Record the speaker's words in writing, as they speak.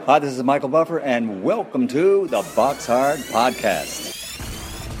Hi, this is Michael Buffer, and welcome to the Box Hard Podcast.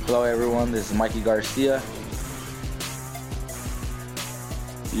 Hello, everyone. This is Mikey Garcia.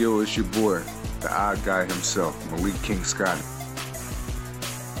 Yo, it's your boy, the odd guy himself, Malik King Scott.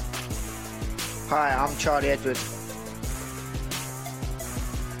 Hi, I'm Charlie Edwards.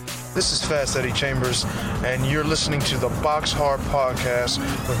 This is Fast Eddie Chambers, and you're listening to the Box Hard Podcast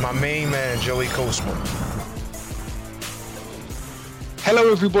with my main man, Joey Coastman.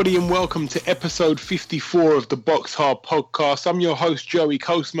 Hello, everybody, and welcome to episode 54 of the Box Hard Podcast. I'm your host, Joey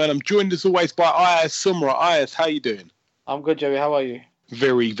Coastman. I'm joined, as always, by Ayaz Sumra. Ayaz, how you doing? I'm good, Joey. How are you?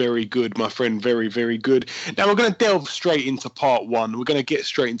 Very, very good, my friend. Very, very good. Now, we're going to delve straight into part one. We're going to get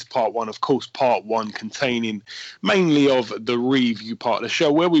straight into part one. Of course, part one containing mainly of the review part of the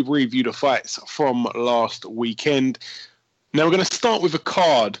show, where we review the fights from last weekend. Now, we're going to start with a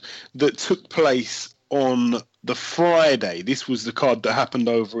card that took place on the Friday. This was the card that happened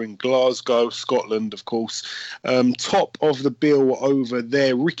over in Glasgow, Scotland, of course. Top of the bill over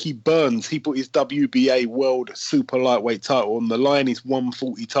there, Ricky Burns. He put his WBA World Super Lightweight title on the line, his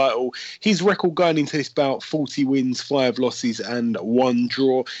 140 title. His record going into this bout, 40 wins, 5 losses and 1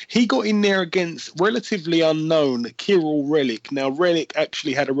 draw. He got in there against relatively unknown Kirill Relikh. Now, Relikh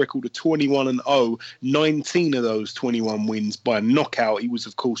actually had a record of 21-0, 19 of those 21 wins by knockout. He was,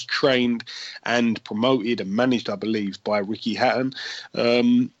 of course, trained and promoted and managed, I believe, by Ricky Hatton.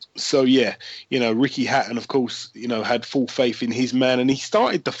 So, yeah, Ricky Hatton, of course, had full faith in his man, and he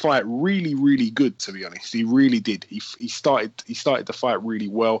started the fight really, really good, to be honest. He really did. He started the fight really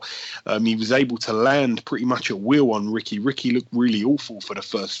well. He was able to land pretty much at will on Ricky. Ricky looked really awful for the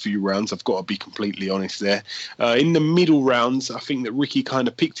first few rounds, I've got to be completely honest there. In the middle rounds, I think that Ricky kind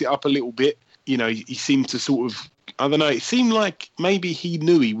of picked it up a little bit. He seemed to sort of, I don't know, it seemed like maybe he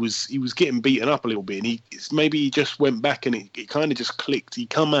knew he was getting beaten up a little bit, and he just went back and it kind of just clicked. He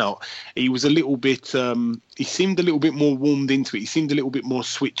come out, he was a little bit, he seemed a little bit more warmed into it. He seemed a little bit more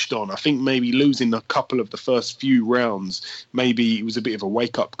switched on. I think maybe losing a couple of the first few rounds, maybe it was a bit of a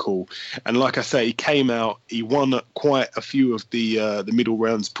wake-up call. And like I say, he came out, he won quite a few of the middle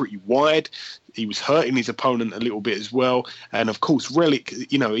rounds pretty wide. He was hurting his opponent a little bit as well. And, of course,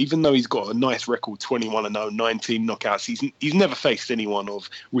 Relikh, even though he's got a nice record, 21-0, 19 knockouts, he's never faced anyone of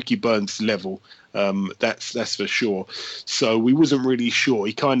Ricky Burns' level. That's for sure. So we wasn't really sure.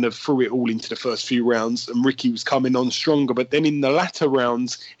 He kind of threw it all into the first few rounds, and Ricky was coming on stronger. But then in the latter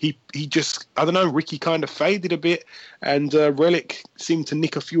rounds, he just, I don't know, Ricky kind of faded a bit, and Relikh seemed to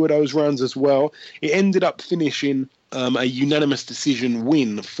nick a few of those rounds as well. It ended up finishing a unanimous decision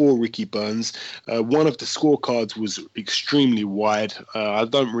win for Ricky Burns. One of the scorecards was extremely wide. I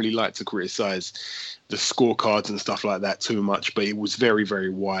don't really like to criticize the scorecards and stuff like that too much, but it was very, very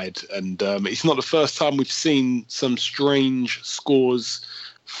wide. And it's not the first time we've seen some strange scores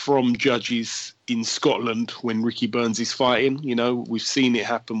from judges in Scotland when Ricky Burns is fighting. We've seen it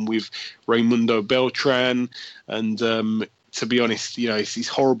happen with Raimundo Beltran, and to be honest, it's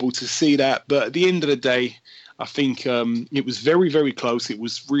horrible to see that. But at the end of the day, I think it was very, very close. It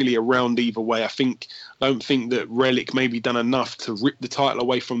was really around either way. I don't think that Relikh maybe done enough to rip the title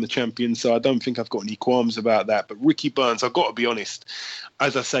away from the champion, so I don't think I've got any qualms about that. But Ricky Burns, I've got to be honest,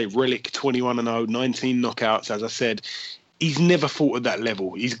 as I say, Relikh 21-0, 19 knockouts, as I said, he's never fought at that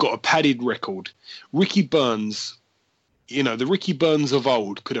level. He's got a padded record. Ricky Burns, the Ricky Burns of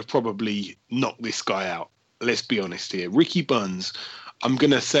old could have probably knocked this guy out. Let's be honest here. Ricky Burns, I'm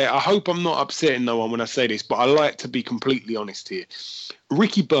going to say, I hope I'm not upsetting no one when I say this, but I like to be completely honest here.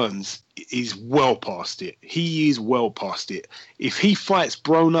 Ricky Burns is well past it. He is well past it. If he fights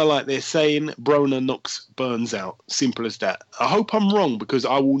Broner like they're saying, Broner knocks Burns out. Simple as that. I hope I'm wrong, because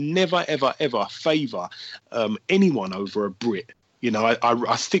I will never, ever, ever favour anyone over a Brit.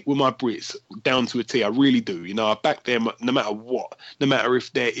 I stick with my Brits down to a T. I really do. I back them no matter what. No matter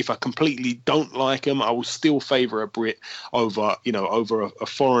if I completely don't like them, I will still favour a Brit over a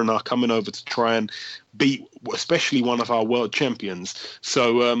foreigner coming over to try and beat, especially one of our world champions.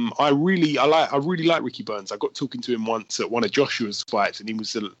 So I really like Ricky Burns. I got talking to him once at one of Joshua's fights, and he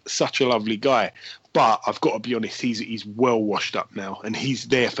was such a lovely guy. But I've got to be honest, he's well washed up now, and he's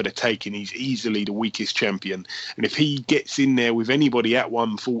there for the taking. He's easily the weakest champion. And if he gets in there with anybody at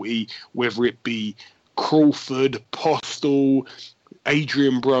 140, whether it be Crawford, Postal,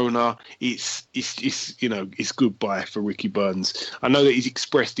 Adrian Broner, it's goodbye for Ricky Burns. I know that he's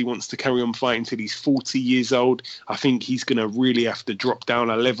expressed he wants to carry on fighting till he's 40 years old. I think he's going to really have to drop down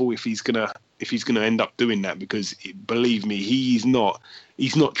a level if he's going to end up doing that, because believe me, he's not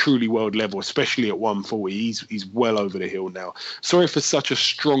he's not truly world level, especially at 140. He's well over the hill now. Sorry for such a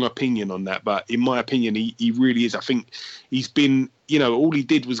strong opinion on that, but in my opinion, he really is. I think he's been, all he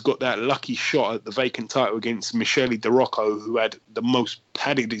did was got that lucky shot at the vacant title against Michele DeRocco, who had the most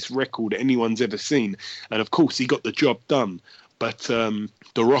paddedest record anyone's ever seen. And of course, he got the job done. But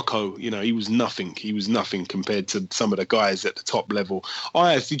DeRocco, he was nothing. He was nothing compared to some of the guys at the top level.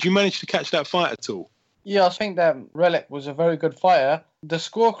 Ayaz, did you manage to catch that fight at all? Yeah, I think that Relic was a very good fighter. The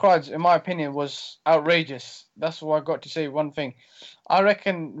scorecards, in my opinion, was outrageous. That's what I got to say. One thing, I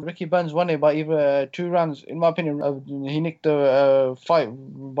reckon Ricky Burns won it by either 2 rounds. In my opinion, he nicked the fight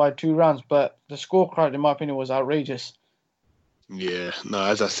by 2 rounds. But the scorecard, in my opinion, was outrageous. Yeah, no,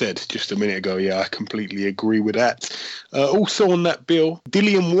 as I said just a minute ago, I completely agree with that. Also on that bill,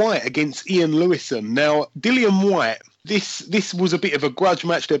 Dillian Whyte against Ian Lewison. Now, Dillian Whyte, this was a bit of a grudge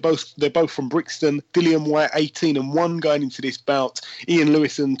match. They're both from Brixton. Dillian Whyte 18-1 going into this bout. Ian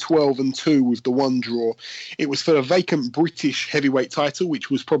Lewison 12-2 with the 1 draw. It was for a vacant British heavyweight title, which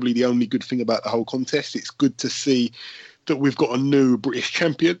was probably the only good thing about the whole contest. It's good to see that we've got a new British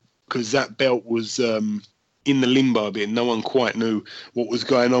champion, because that belt was in the limbo a bit. No one quite knew what was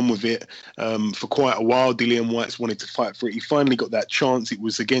going on with it. For quite a while, Dillian Whyte's wanted to fight for it. He finally got that chance. It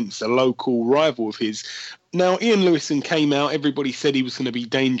was against a local rival of his. Now, Ian Lewison came out. Everybody said he was going to be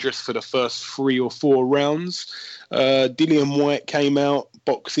dangerous for the first 3 or 4 rounds. Dillian Whyte came out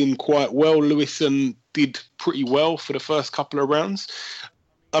boxing quite well. Lewison did pretty well for the first couple of rounds.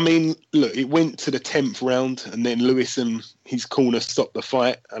 I mean, look, it went to the 10th round, and then Lewison, his corner, stopped the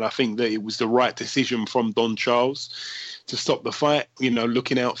fight. And I think that it was the right decision from Don Charles to stop the fight,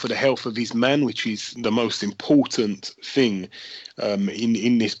 looking out for the health of his man, which is the most important thing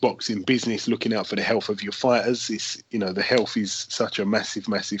in this boxing business, looking out for the health of your fighters. It's, the health is such a massive,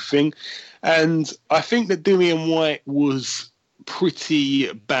 massive thing. And I think that Dillian Whyte was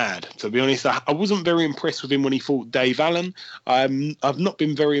pretty bad, to be honest. I wasn't very impressed with him when he fought Dave Allen. I've not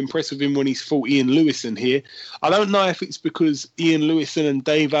been very impressed with him when he's fought Ian Lewison here. I don't know if it's because Ian Lewison and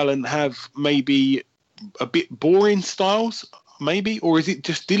Dave Allen have maybe a bit boring styles, maybe, or is it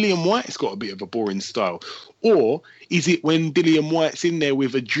just Dillian Whyte's got a bit of a boring style? Or is it when Dillian Whyte's in there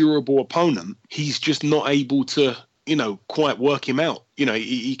with a durable opponent, he's just not able to quite work him out.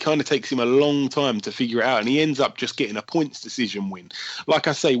 He kind of takes him a long time to figure it out, and he ends up just getting a points decision win. Like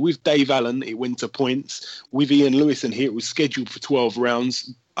I say, with Dave Allen, it went to points. With Ian Lewison here, it was scheduled for 12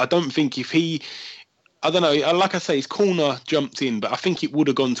 rounds. I don't think I don't know, like I say, his corner jumped in, but I think it would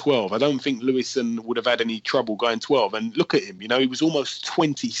have gone 12. I don't think Lewison would have had any trouble going 12. And look at him, he was almost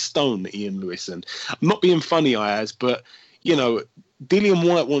 20 stone, Ian Lewison. I'm not being funny, Ayaz, but, Dillian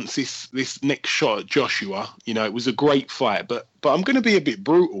Whyte wants this next shot at Joshua. It was a great fight, but I'm going to be a bit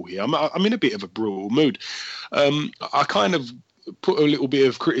brutal here. I'm in a bit of a brutal mood. I kind of put a little bit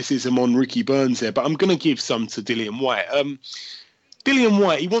of criticism on Ricky Burns there, but I'm going to give some to Dillian Whyte. Dillian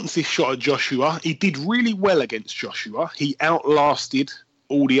Whyte, he wants this shot at Joshua. He did really well against Joshua. He outlasted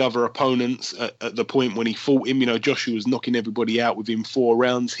all the other opponents at the point when he fought him. Joshua was knocking everybody out within 4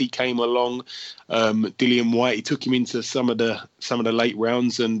 rounds. He came along. Dillian Whyte, he took him into some of the late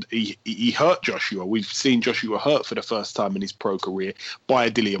rounds, and he hurt Joshua. We've seen Joshua hurt for the first time in his pro career by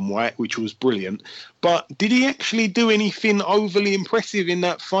Dillian Whyte, which was brilliant. But did he actually do anything overly impressive in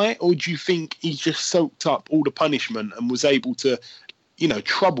that fight, or do you think he just soaked up all the punishment and was able to,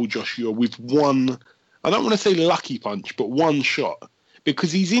 trouble Joshua with one, I don't want to say lucky punch, but one shot?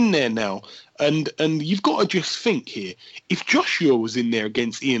 Because he's in there now, and you've got to just think here, if Joshua was in there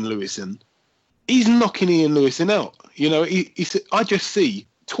against Ian Lewison, he's knocking Ian Lewison out. I just see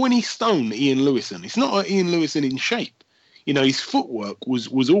 20 stone Ian Lewison. It's not Ian Lewison in shape. His footwork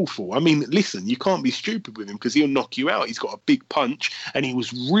was awful. I mean, listen, you can't be stupid with him because he'll knock you out. He's got a big punch, and he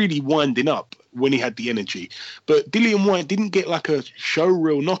was really winding up when he had the energy. But Dillian Whyte didn't get like a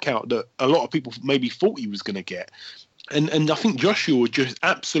showreel knockout that a lot of people maybe thought he was going to get. And I think Joshua just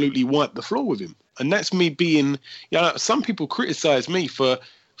absolutely wiped the floor with him. And that's me being, some people criticize me for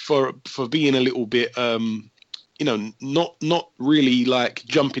being a little bit, not really like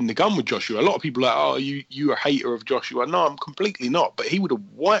jumping the gun with Joshua. A lot of people are like, oh, you're a hater of Joshua. No, I'm completely not. But he would have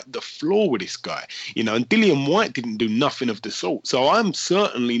wiped the floor with this guy, and Dillian Whyte didn't do nothing of the sort. So I'm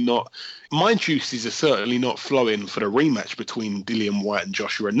certainly not, my juices are certainly not flowing for the rematch between Dillian Whyte and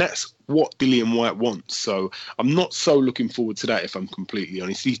Joshua. And that's what Dillian Whyte wants. So I'm not so looking forward to that, if I'm completely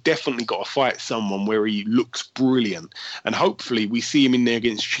honest. He's definitely got to fight someone where he looks brilliant. And hopefully we see him in there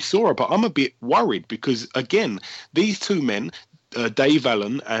against Chisora. But I'm a bit worried because, again, these two men, Dave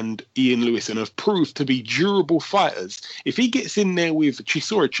Allen and Ian Lewison, have proved to be durable fighters. If he gets in there with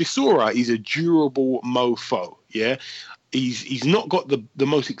Chisora is a durable mofo, yeah? He's not got the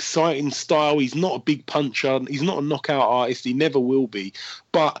most exciting style. He's not a big puncher. He's not a knockout artist. He never will be.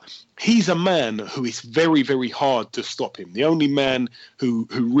 But he's a man who is very, very hard to stop him. The only man who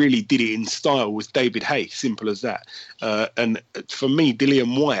really did it in style was David Haye. Simple as that. And for me,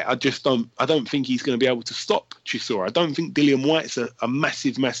 Dillian Whyte, I don't think he's going to be able to stop Chisora. I don't think Dillian Whyte's a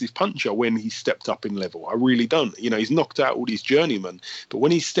massive, massive puncher when he stepped up in level. I really don't. He's knocked out all these journeymen, but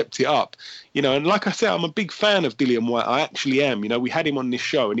when he stepped it up, and like I said, I'm a big fan of Dillian Whyte. I actually am. We had him on this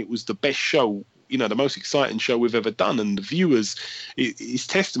show, and it was the best show, the most exciting show we've ever done. And the viewers is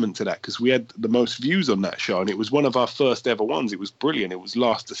testament to that, because we had the most views on that show, and it was one of our first ever ones. It was brilliant. It was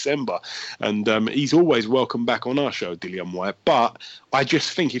last December. And he's always welcome back on our show, Dillian Whyte. But I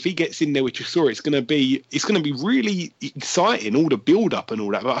just think if he gets in there with Chisora, it's going to be really exciting, all the build up and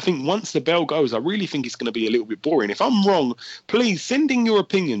all that. But I think once the bell goes, I really think it's going to be a little bit boring. If I'm wrong, please send in your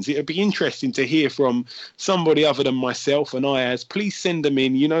opinions. It'd be interesting to hear from somebody other than myself and Ayaz. Please send them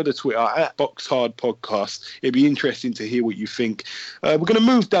in. The Twitter at Box Hard Podcast. It'd be interesting to hear what you think. We're going to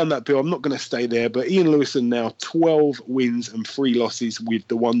move down that bill. I'm not going to stay there, but Ian Lewison now 12 wins and 3 losses with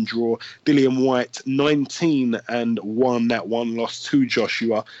the 1 draw. Dillian Whyte 19 and 1. That 1 loss to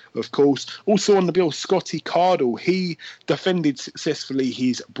Joshua, of course. Also on the bill, Scotty Cardle. He defended successfully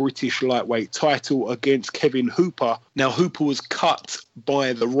his British lightweight title against Kevin Hooper. Now, Hooper was cut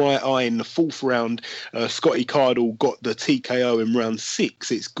by the right eye in the 4th round. Scotty Cardle got the TKO in round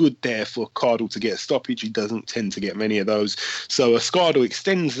 6. It's good there for Cardle to get a stoppage. He doesn't tend to get many of those. So Cardle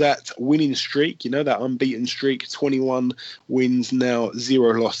extends that winning streak, that unbeaten streak, 21 wins now,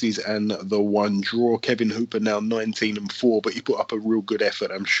 0 losses and the 1 draw. Kevin Hooper now 19 and 4, but he put up a real good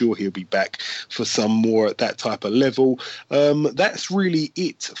effort. I'm sure he'll be back for some more at that type of level. That's really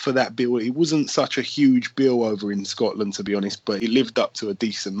it for that bill. It wasn't such a huge bill over in Scotland, to be honest, but it lived up to a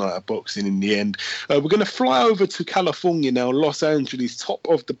decent night of boxing in the end. We're going to fly over to California now, Los Angeles. Top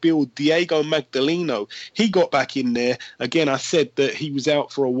of the bill, Diego Magdaleno. He got back in there. Again, I said that he was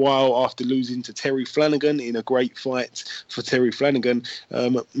out for a while after losing to Terry Flanagan in a great fight for Terry Flanagan.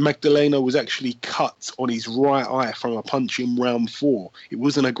 Magdaleno was actually cut on his right eye from a punch in round 4. It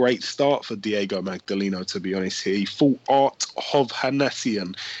wasn't a great start for Diego Magdaleno, to be honest. He fought Art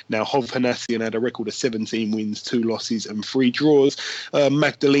Hovhannissian. Now, Hovhannissian had a record of 17 wins, 2 losses and 3 draws.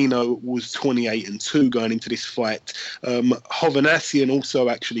 Magdaleno was 28 and 2 going into this fight. Hovhannissian also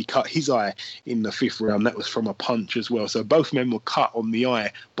actually cut his eye in the 5th round. That was from a punch as well. So both men were cut on the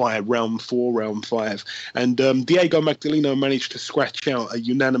eye by round 4, round 5. And Diego Magdaleno managed to scratch out a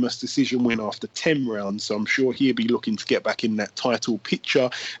unanimous decision win after 10 rounds. So I'm sure he'll be looking to get back in that title picture.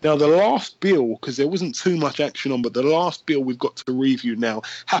 Now, the last bill, because there wasn't too much action on, but the last bill we've got to review now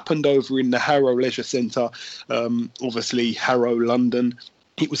happened over in the Harrow Leisure Centre, obviously Harrow, London.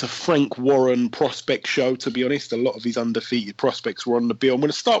 It was a Frank Warren prospect show, to be honest. A lot of his undefeated prospects were on the bill. I'm going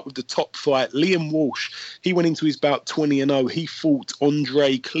to start with the top fight. Liam Walsh, he went into his bout 20-0. He fought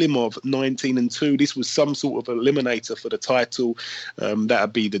Andrei Klimov, 19-2. This was some sort of eliminator for the title. That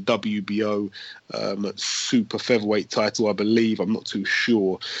would be the WBO super featherweight title, I believe. I'm not too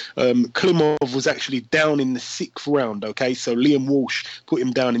sure. Klimov was actually down in the 6th round, okay? So Liam Walsh put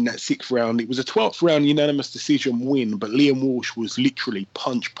him down in that 6th round. It was a 12th round unanimous decision win, but Liam Walsh was literally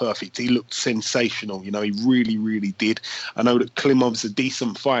punch perfect. He looked sensational. He really, really did. I know that Klimov's a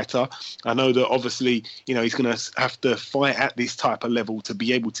decent fighter. I know that obviously, he's going to have to fight at this type of level to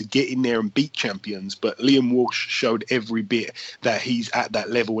be able to get in there and beat champions. But Liam Walsh showed every bit that he's at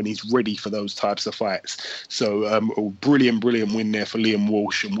that level and he's ready for those types of fights. So a brilliant win there for Liam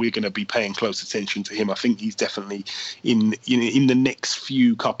Walsh, and we're going to be paying close attention to him. I think he's definitely in the next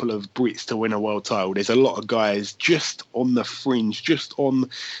few couple of Brits to win a world title. There's a lot of guys just on the fringe, just on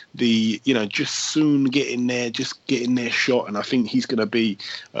the, just soon getting their shot, and I think he's going to be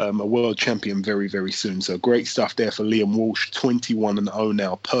a world champion very, very soon. So great stuff there for Liam Walsh, 21-0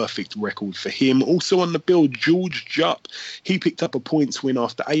 now, perfect record for him. Also on the bill, George Jupp, he picked up a points win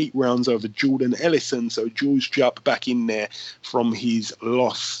after 8 rounds over Jordan Ellison. So George Jupp back in there from his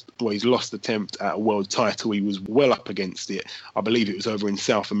loss. Well, his lost attempt at a world title. He was well up against it. I believe it was over in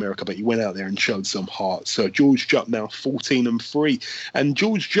South America, but he went out there and showed some heart. So George Jupp now 14-3. And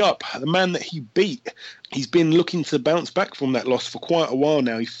George Jupp, the man that he beat, he's been looking to bounce back from that loss for quite a while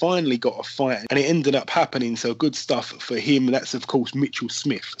now. He finally got a fight and it ended up happening. So good stuff for him. That's, of course, Mitchell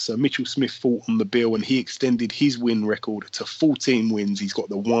Smith. So Mitchell Smith fought on the bill and he extended his win record to 14 wins. He's got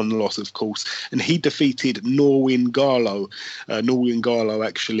the 1 loss, of course, and he defeated Norwin Garlow. Norwin Garlow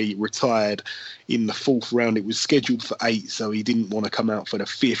actually retired in the 4th round. It was scheduled for 8, so he didn't want to come out for the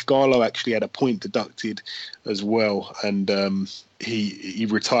 5th. Garlow actually had a point deducted as well, and he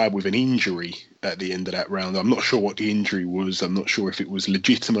retired with an injury. at the end of that round. I'm not sure what the injury was. I'm not sure if it was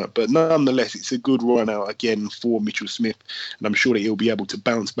legitimate, but nonetheless, it's a good run out again for Mitchell Smith, and I'm sure that he'll be able to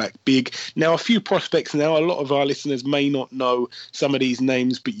bounce back big. Now, a few prospects now. A lot of our listeners may not know some of these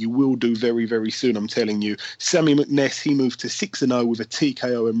names, but you will do very, very soon, I'm telling you. Sammy McNess, he moved to 6-0 with a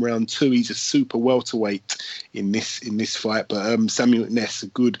TKO in round 2. He's a super welterweight in this fight, but Sammy McNess,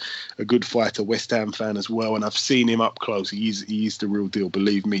 a good fighter, West Ham fan as well, and I've seen him up close. He is the real deal,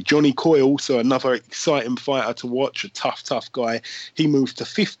 believe me. Johnny Coyle, also another exciting fighter to watch, a tough guy. He moved to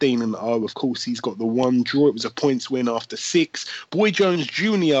 15-0. Of course, he's got the one draw. It was a points win after 6. Boy Jones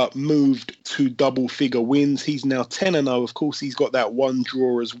Jr. moved to double-figure wins. He's now 10-0. Of course, he's got that one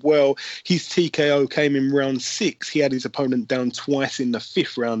draw as well. His TKO came in round 6. He had his opponent down twice in the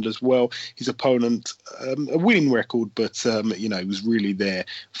 5th round as well. His opponent, a winning record, but he was really there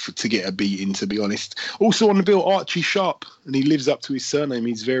to get a beating, to be honest. Also on the bill, Archie Sharp, and he lives up to his surname.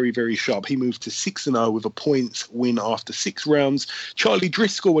 He's very, very sharp. He moved to 6-0 with a points win after 6 rounds. Charlie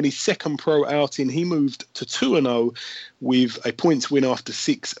Driscoll, in his second pro outing, he moved to 2-0 with a points win after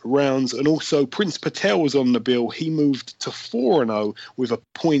 6 rounds. And also Prince Patel was on the bill. He moved to 4-0 with a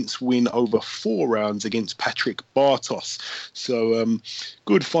points win over 4 rounds against Patrick Bartos. So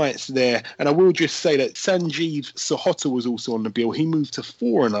good fights there. And I will just say that Sanjeev Sahota was also on the bill. He moved to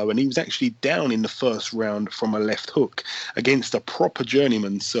 4-0, and he was actually down in the first round from a left hook against a proper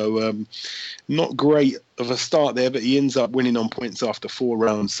journeyman. So not great of a start there, but he ends up winning on points after 4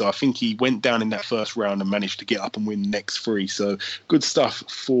 rounds. So I think he went down in that first round and managed to get up and win the next 3. So good stuff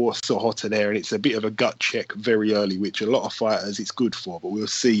for Sahota there. And it's a bit of a gut check very early, which a lot of fighters it's good for, but we'll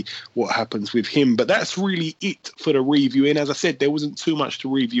see what happens with him. But that's really it for the review. And as I said, there wasn't too much to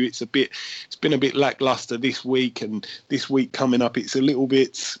review. It's been a bit lackluster this week, and this week coming up, it's a little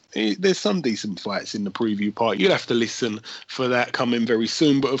bit, there's some decent fights in the preview part. You'll have to listen for that coming very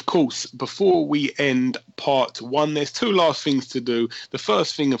soon. But of course, before we end part 1, there's 2 last things to do. The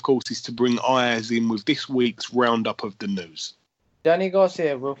first thing, of course, is to bring Ayaz in with this week's roundup of the news. Danny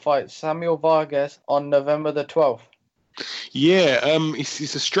Garcia will fight Samuel Vargas on November the 12th. Yeah,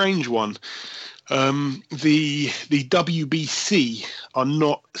 it's a strange one. The WBC are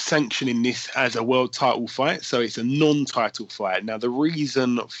not sanctioning this as a world title fight, so it's a non-title fight. Now, the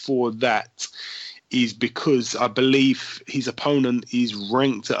reason for that is because I believe his opponent is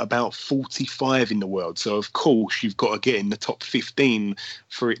ranked at about 45 in the world. So, of course, you've got to get in the top 15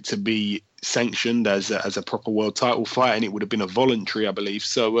 for it to be sanctioned as a proper world title fight, and it would have been a voluntary, I believe.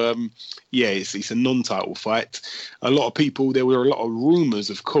 So, it's a non-title fight. There were a lot of rumours,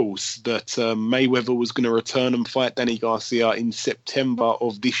 of course, that Mayweather was going to return and fight Danny Garcia in September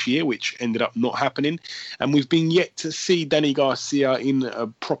of this year, which ended up not happening. And we've been yet to see Danny Garcia in a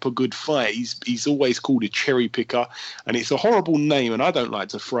proper good fight. He's always called a cherry picker, and it's a horrible name, and I don't like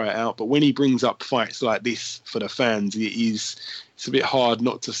to throw it out, but when he brings up fights like this for the fans, it's a bit hard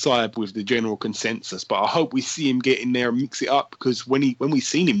not to side with the general consensus. But I hope we see him get in there and mix it up, because when we've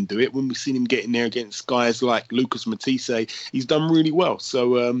seen him do it, when we've seen him get in there against guys like Lucas Matisse, he's done really well.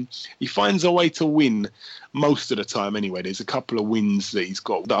 So he finds a way to win most of the time anyway. There's a couple of wins that he's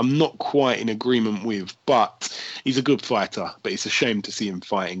got that I'm not quite in agreement with, but he's a good fighter. But it's a shame to see him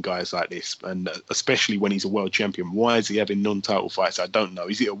fighting guys like this, and especially when he's a world champion. Why is he having non-title fights? I don't know.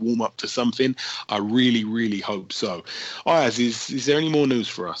 Is it a warm-up to something? I really, really hope so. Ayaz, is there any more news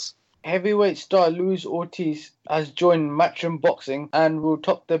for us? Heavyweight star Luis Ortiz has joined Matchroom Boxing and will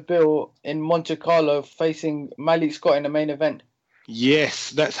top the bill in Monte Carlo, facing Malik Scott in the main event.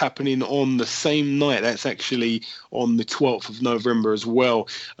 Yes, that's happening on the same night. That's actually on the 12th of November as well.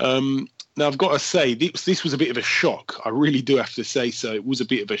 Now, I've got to say, this was a bit of a shock. I really do have to say so. It was a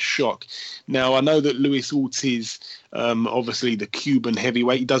bit of a shock. Now, I know that Luis Ortiz, obviously the Cuban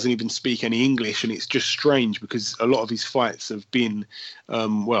heavyweight, he doesn't even speak any English, and it's just strange because a lot of his fights have been,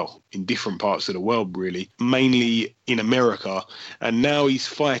 in different parts of the world, really, mainly in America. And now he's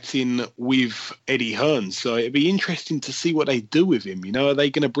fighting with Eddie Hearn. So it'd be interesting to see what they do with him. You know, are they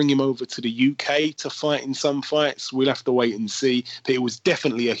going to bring him over to the UK to fight in some fights? We'll have to wait and see. But it was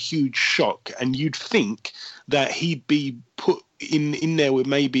definitely a huge shock. And you'd think that he'd be put in there with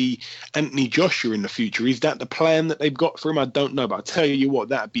maybe Anthony Joshua in the future. Is that the plan that they've got for him? I don't know. But I'll tell you what,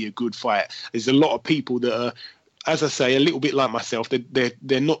 that'd be a good fight. There's a lot of people that are, as I say, a little bit like myself,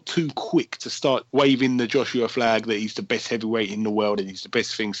 they're not too quick to start waving the Joshua flag that he's the best heavyweight in the world and he's the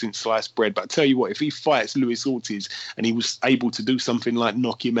best thing since sliced bread. But I tell you what, if he fights Luis Ortiz and he was able to do something like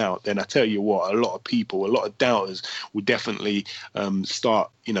knock him out, then I tell you what, a lot of people, a lot of doubters will definitely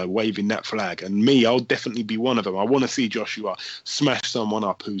start, waving that flag. And me, I'll definitely be one of them. I want to see Joshua smash someone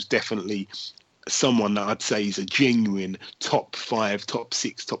up who's definitely someone that I'd say is a genuine top 5, top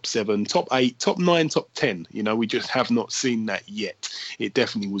 6, top 7, top 8, top 9, top 10. You know, we just have not seen that yet. It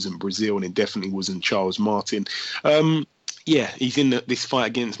definitely wasn't Brazil, and it definitely wasn't Charles Martin. Yeah, he's in this fight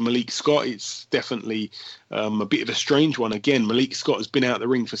against Malik Scott. It's definitely a bit of a strange one. Again, Malik Scott has been out of the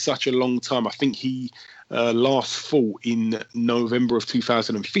ring for such a long time. I think he last fought in November of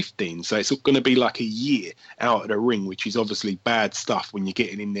 2015. So it's going to be like a year out of the ring, which is obviously bad stuff when you're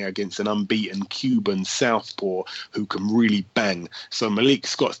getting in there against an unbeaten Cuban southpaw who can really bang. So Malik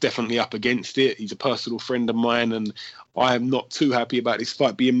Scott's definitely up against it. He's a personal friend of mine, and I am not too happy about this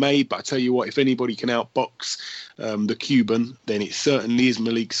fight being made. But I tell you what, if anybody can outbox the Cuban, then it certainly is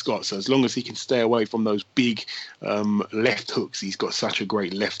Malik Scott. So as long as he can stay away from those big left hooks, he's got such a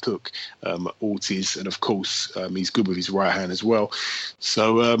great left hook, Ortiz, and of course he's good with his right hand as well.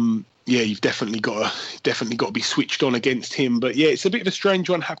 So yeah, you've definitely got to be switched on against him. But yeah, it's a bit of a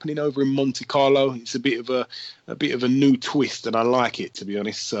strange one happening over in Monte Carlo. It's a bit of a new twist, and I like it, to be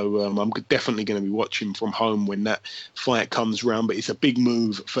honest. So I'm definitely going to be watching from home when that fight comes round. But it's a big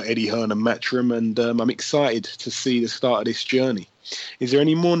move for Eddie Hearn and Matchroom, and I'm excited to see the start of this journey. Is there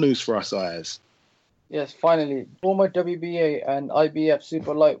any more news for us, Ayaz? Yes, finally, former WBA and IBF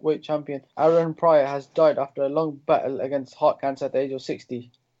super lightweight champion Aaron Pryor has died after a long battle against heart cancer at the age of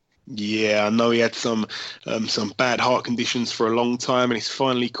 60. Yeah, I know he had some bad heart conditions for a long time, and it's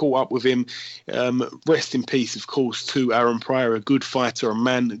finally caught up with him. Rest in peace, of course, to Aaron Pryor, a good fighter, a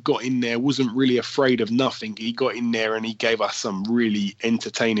man that got in there, wasn't really afraid of nothing. He got in there and he gave us some really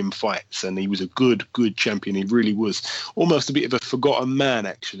entertaining fights, and he was a good champion. He really was almost a bit of a forgotten man,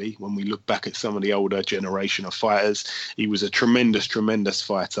 actually, when we look back at some of the older generation of fighters. He was a tremendous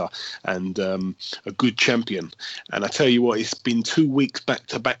fighter and a good champion. And I tell you what, it's been 2 weeks back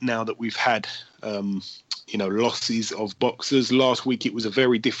to back now that we've had losses of boxers. Last week it was a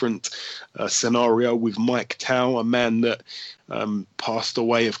very different scenario with Mike Tao, a man that passed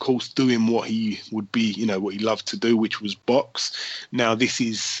away, of course, doing what he would be, what he loved to do, which was box. Now this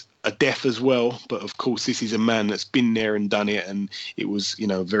is a death as well, but of course this is a man that's been there and done it, and it was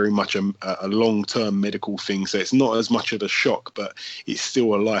very much a long-term medical thing, so it's not as much of a shock, but it's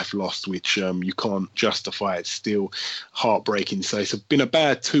still a life lost, which you can't justify. It's still heartbreaking. So it's been a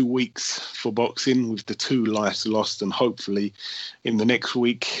bad 2 weeks for boxing with the 2 lives lost, and hopefully in the next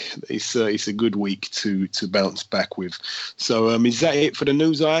week it's a good week to bounce back with. So is that it for the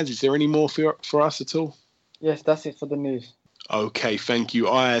news, Ayaz? Is there any more for us at all? Yes, that's it for the news. Okay, thank you,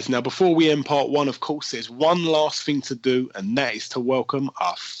 Ayaz. Now, before we end part 1, of course, there's one last thing to do, and that is to welcome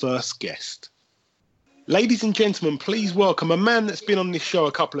our first guest. Ladies and gentlemen, please welcome a man that's been on this show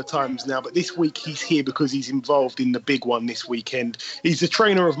a couple of times now, but this week he's here because he's involved in the big one this weekend. He's the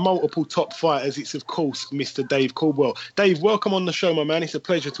trainer of multiple top fighters. It's, of course, Mr. Dave Caldwell. Dave, welcome on the show, my man. It's a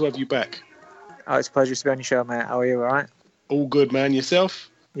pleasure to have you back. Oh, it's a pleasure to be on your show, mate. How are you, all right? All good, man. Yourself?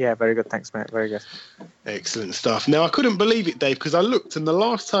 Yeah, very good. Thanks, mate. Very good. Excellent stuff. Now, I couldn't believe it, Dave, because I looked, and the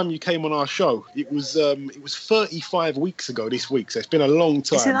last time you came on our show, it was 35 weeks ago this week, so it's been a long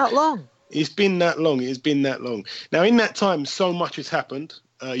time. Is it that long? It's been that long. It has been that long. Now, in that time, so much has happened.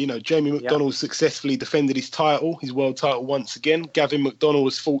 Jamie McDonnell successfully defended his title, his world title once again. Gavin McDonnell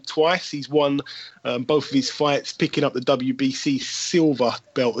has fought twice. He's won both of his fights, picking up the WBC silver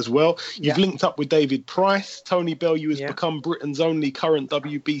belt as well. You've linked up with David Price. Tony Bellew has become Britain's only current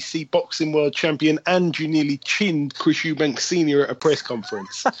WBC boxing world champion, and you nearly chinned Chris Eubanks Sr. at a press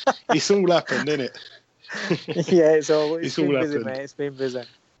conference. It's all happened, isn't it? Yeah, it's all all busy, happened. mate. It's been busy.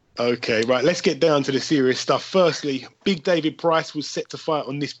 Okay, right, let's get down to the serious stuff. Firstly, Big David Price was set to fight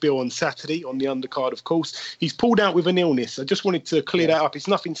on this bill on Saturday, on the undercard, of course. He's pulled out with an illness. I just wanted to clear that up. It's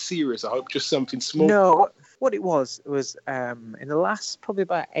nothing serious, I hope, just something small. No, what it was in the last probably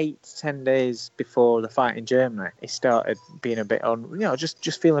about 8 to 10 days before the fight in Germany, he started being a bit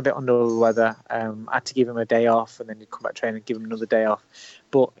just feeling a bit under the weather. I had to give him a day off, and then he'd come back training and give him another day off.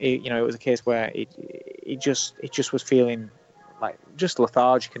 But, it was a case where it just was feeling like just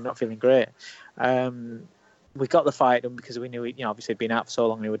lethargic and not feeling great. We got the fight done because we knew obviously he'd been out for so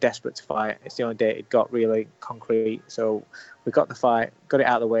long and we were desperate to fight. It's the only date it got really concrete, so we got the fight, got it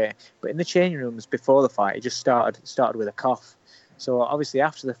out of the way. But in the changing rooms before the fight, he just started with a cough. So obviously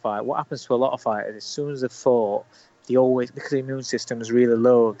after the fight, what happens to a lot of fighters, as soon as they've fought, they always, because the immune system is really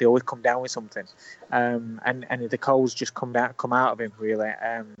low, they always come down with something, and the colds just come out of him really.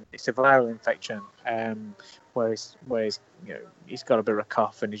 It's a viral infection, where he's got a bit of a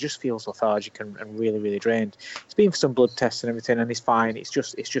cough and he just feels lethargic and really, really drained. He's been for some blood tests and everything, and he's fine. It's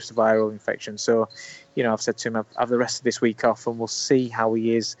just a viral infection. So, I've said to him, have the rest of this week off, and we'll see how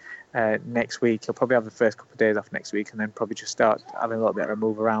he is next week. He'll probably have the first couple of days off next week, and then probably just start having a little bit of a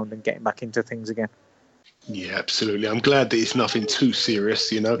move around and getting back into things again. Yeah, absolutely. I'm glad that it's nothing too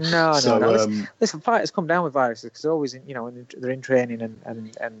serious, No. Listen, fighters come down with viruses because they're always, when they're in training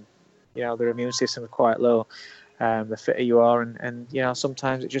and their immune system is quite low. The fitter you are, and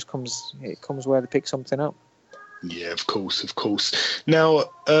sometimes it comes where they pick something up. Yeah, of course. Now,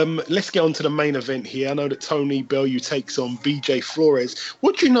 let's get on to the main event here. I know that Tony Bellew takes on BJ Flores.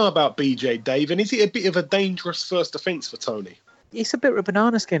 What do you know about BJ, Dave? And is it a bit of a dangerous first offence for Tony? It's a bit of a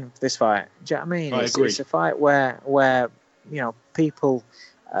banana skin for this fight. Do you know what I mean? I agree. It's a fight where people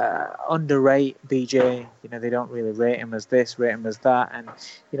underrate BJ. They don't really rate him as this, rate him as that,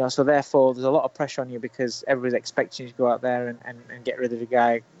 and so therefore there's a lot of pressure on you because everybody's expecting you to go out there and get rid of the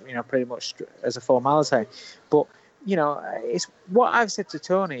guy, pretty much as a formality. But it's what I've said to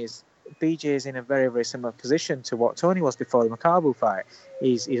Tony is BJ is in a very, very similar position to what Tony was before the Makabu fight.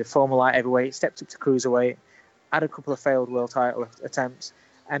 He's a former light heavyweight, stepped up to cruiserweight, had a couple of failed world title attempts,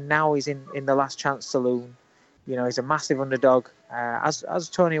 and now he's in the last chance saloon. He's a massive underdog, as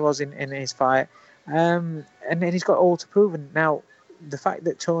Tony was in his fight, and then he's got all to prove. And now, the fact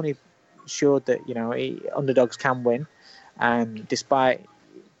that Tony showed that underdogs can win, and despite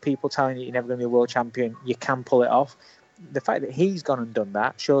people telling you you're never going to be a world champion, you can pull it off. The fact that he's gone and done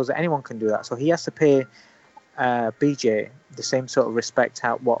that shows that anyone can do that. So he has to pay BJ the same sort of respect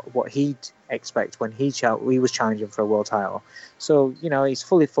what he'd expect when he was challenging for a world title. So he's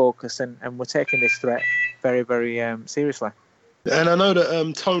fully focused, and we're taking this threat very, very seriously. And I know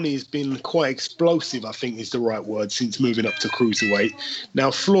that Tony's been quite explosive, I think is the right word, since moving up to cruiserweight.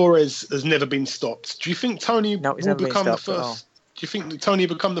 Now, Flores has never been stopped. Do you think Tony will become the first? Do you think that Tony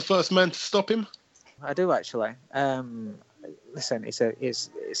will become the first man to stop him? I do, actually. Listen, it's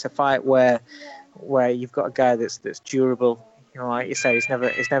a fight where you've got a guy that's durable. Like you say, it's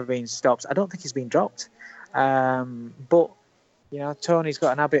never been stopped. I don't think he's been dropped. But Tony's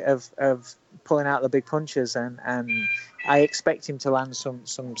got an habit of pulling out the big punches, and I expect him to land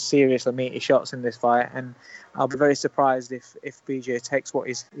some seriously meaty shots in this fight, and I'll be very surprised if BJ takes what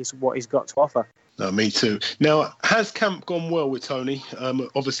he's got to offer. No, me too. Now, has camp gone well with Tony?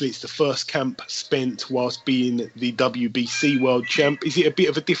 Obviously, it's the first camp spent whilst being the WBC world champ. Is it a bit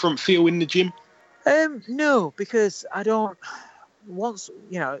of a different feel in the gym? No, because I don't. Once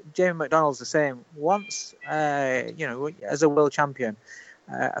Jamie McDonald's the same. Once as a world champion,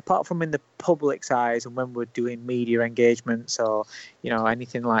 apart from in the public's eyes and when we're doing media engagements or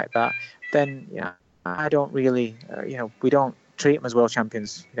anything like that, then I don't really we don't treat them as world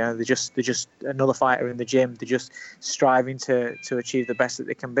champions. They're just another fighter in the gym. They're just striving to achieve the best that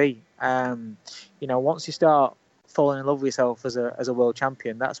they can be. Once you start falling in love with yourself as a world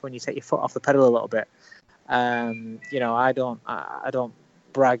champion, that's when you take your foot off the pedal a little bit. I don't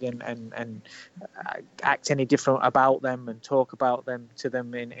brag and act any different about them and talk about them to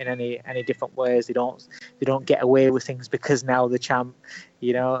them in any different ways. They don't get away with things because now the champ.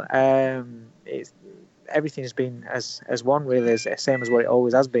 Everything's been as one, really, as same as what it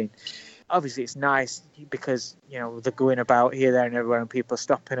always has been. Obviously, it's nice because they're going about here, there, and everywhere, and people are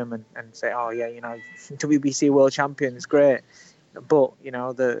stopping them and say, "Oh yeah, WBC world champion, it's great." But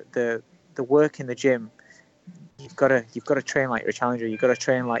the work in the gym, you've got to train like you're a challenger. You've got to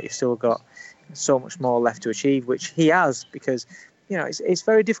train like you've still got so much more left to achieve, which he has, because it's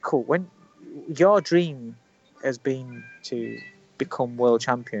very difficult when your dream has been to become world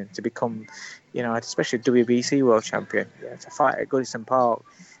champion, to become especially WBC world champion, to fight at Goodison Park.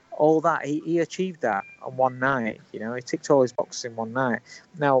 All that, he achieved that on one night. He ticked all his boxes in one night.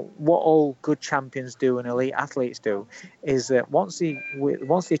 Now, what all good champions do and elite athletes do is that once they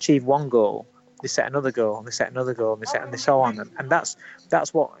achieve one goal, they set another goal, and they set another goal, and so on. And that's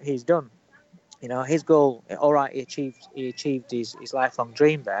what he's done. His goal, all right, he achieved his lifelong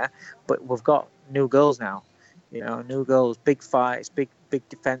dream there, but we've got new goals now. New goals, big fights, big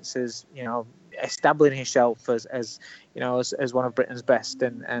defences. Establishing himself as one of Britain's best,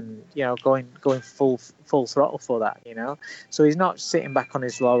 and going full throttle for that. So he's not sitting back on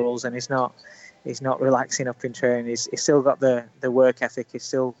his laurels, and he's not relaxing up in training. He's still got the work ethic. He's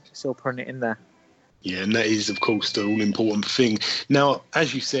still putting it in there. Yeah, and that is, of course, the all-important thing. Now,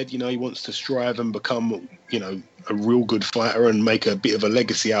 as you said, he wants to strive and become, a real good fighter and make a bit of a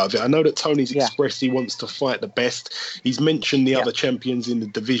legacy out of it. I know that Tony's expressed he wants to fight the best. He's mentioned the other champions in the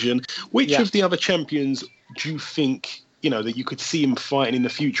division. Which of the other champions do you think that you could see him fighting in the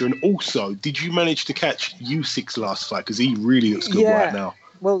future? And also, did you manage to catch Usyk's last fight? Because he really looks good right now.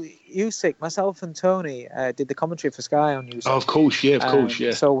 Well, Usyk, myself and Tony did the commentary for Sky on Usyk. Oh, of course,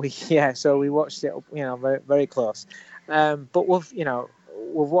 yeah. So we watched it, very, very close. But we've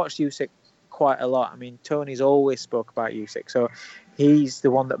watched Usyk quite a lot. I mean, Tony's always spoke about Usyk, so he's the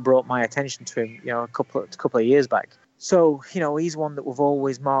one that brought my attention to him, a couple of years back. So, he's one that we've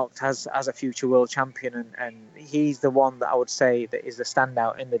always marked as a future world champion, and he's the one that I would say that is the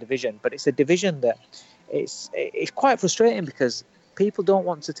standout in the division. But it's a division that it's quite frustrating because people don't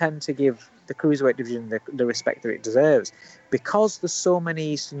want to tend to give the cruiserweight division the respect that it deserves, because there's so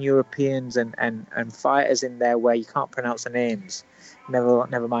many Eastern Europeans and fighters in there where you can't pronounce the names,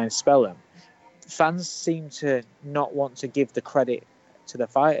 never mind spell them. Fans seem to not want to give the credit to the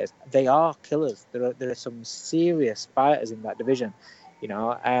fighters. They are killers. There are some serious fighters in that division.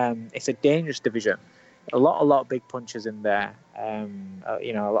 It's a dangerous division. A lot of big punchers in there. A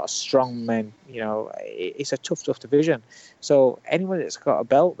lot of strong men. It's a tough division. So anyone that's got a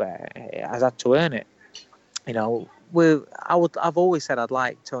belt there has had to earn it. I've always said I'd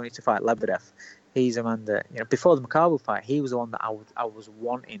like Tony to fight Lebedev. He's a man that, before the Makabu fight, he was the one that I was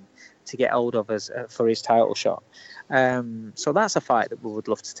wanting to get hold of for his title shot. So that's a fight that we would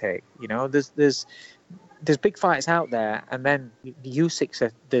love to take. There's big fights out there, and then Usyk's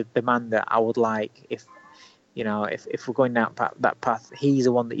the man that I would like if we're going down that path. He's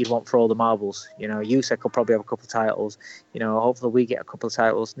the one that you'd want for all the marbles. Usyk will probably have a couple of titles. Hopefully we get a couple of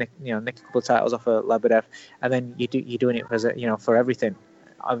titles. Nick a couple of titles off of Lebedev, and then you're doing it for everything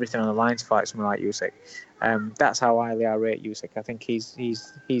on the line to fight someone like Usyk. That's how highly I rate Usyk. I think he's a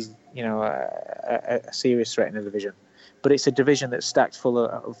serious threat in the division. But it's a division that's stacked full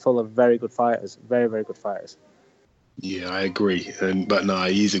of very good fighters, very, very good fighters. Yeah, I agree. But no,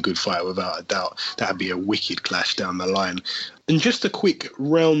 he's a good fighter without a doubt. That'd be a wicked clash down the line. And just a quick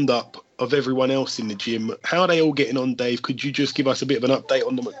roundup of everyone else in the gym. How are they all getting on, Dave? Could you just give us a bit of an update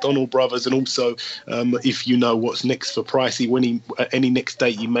on the McDonald brothers, and also if you know what's next for Pricey, when any next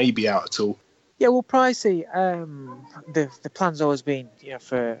date he may be out at all? Yeah, well, Pricey, the plan's always been,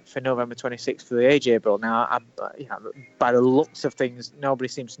 for November 26th for the AJ Bowl. Now, by the looks of things, nobody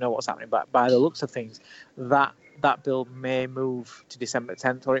seems to know what's happening. But by the looks of things, that bill may move to December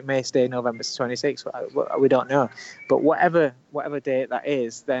 10th, or it may stay November 26th. We don't know. But whatever date that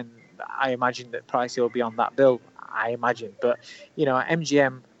is, then I imagine that Pricey will be on that bill. I imagine. But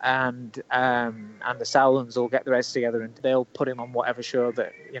MGM and the Sowlands will get the rest together, and they'll put him on whatever show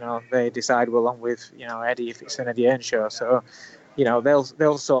that they decide, along with Eddie, if it's an Eddie Earn show. So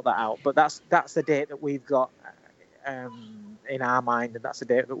they'll sort that out. But that's the date that we've got in our mind, and that's the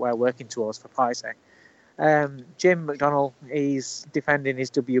date that we're working towards for Pricey. Jim McDonnell, he's defending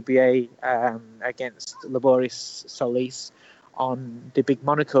his WBA against Laboris Solis on the big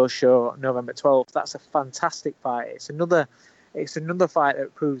Monaco show November 12th. That's a fantastic fight. It's another fight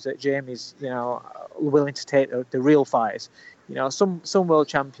that proves that Jamie's willing to take the real fights. Some world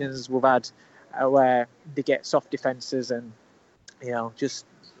champions we've had where they get soft defences and just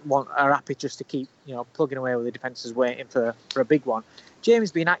are happy just to keep plugging away with the defences, waiting for a big one.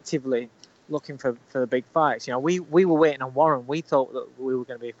 Jamie's been actively looking for the big fights. We were waiting on Warren. We thought that we were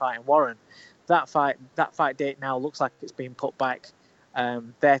going to be fighting Warren. That fight date now looks like it's been put back.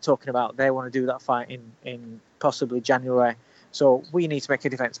 They're talking about they want to do that fight in possibly January. So we need to make a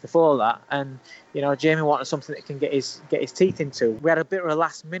defence before that. And Jamie wanted something that can get his teeth into. We had a bit of a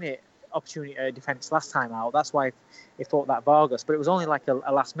last minute opportunity at defence last time out. That's why he fought that Vargas, but it was only like a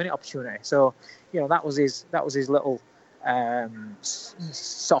last minute opportunity. So that was his little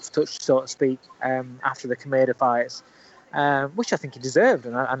soft touch, so to speak, after the Kameda fights. Which I think he deserved,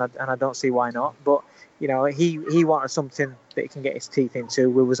 and I don't see why not. But he wanted something that he can get his teeth into.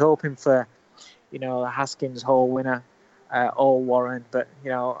 We was hoping for Haskins Hall winner or Warren, but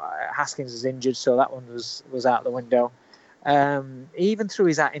Haskins is injured, so that one was out the window. He even threw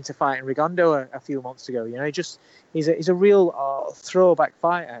his hat into fighting Rigondo a few months ago. He's a real throwback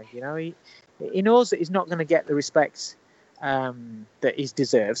fighter. He knows that he's not going to get the respect that he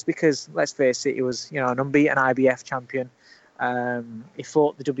deserves, because let's face it, he was an unbeaten IBF champion. He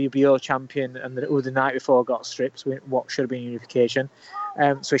fought the WBO champion, and the night before got stripped, what should have been unification.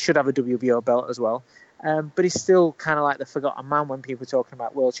 So he should have a WBO belt as well. But he's still kind of like the forgotten man when people are talking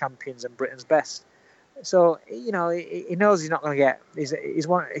about world champions and Britain's best. So he knows he's not going to get. He's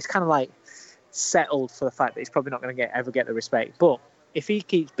kind of like settled for the fact that he's probably not going to ever get the respect. But if he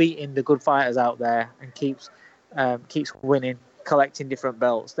keeps beating the good fighters out there and keeps winning, collecting different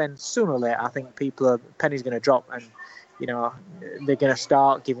belts, then sooner or later I think penny's going to drop, and they're going to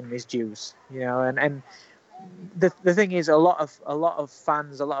start giving him his dues. And the thing is, a lot of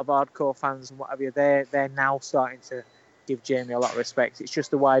fans, a lot of hardcore fans and whatever, they're now starting to give Jamie a lot of respect. It's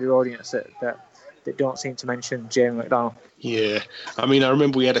just the wider audience that don't seem to mention Jamie McDonnell. Yeah, I mean, I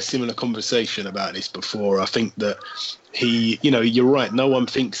remember we had a similar conversation about this before. I think that he, you're right. No one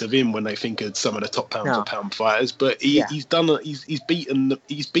thinks of him when they think of some of the top pound-for-pound fighters, but he's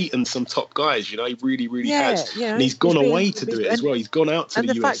beaten some top guys. He really has, and he's gone away to do it as well. He's gone out to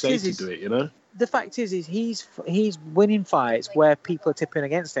the USA to do it. The fact is he's winning fights where people are tipping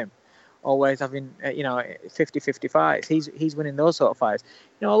against him, or where he's having 50-50 fights. He's winning those sort of fights.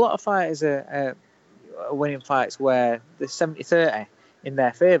 A lot of fighters are winning fights where there's 70-30 in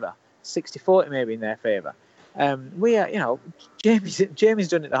their favour, 60-40 maybe in their favour. Jamie's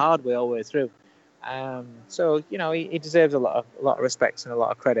done it the hard way all the way through. So he deserves a lot of respect and a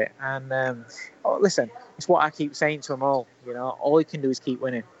lot of credit. And listen, it's what I keep saying to them all. All you can do is keep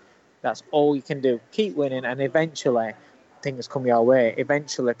winning. That's all you can do. Keep winning, and eventually things come your way.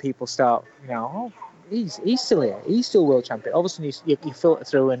 Eventually people start, he's still here. He's still world champion. Obviously you filter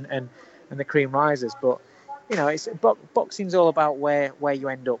through and the cream rises, but it's boxing's all about where you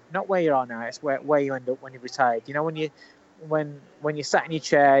end up, not where you are now. It's where you end up when you're retired. When you sat in your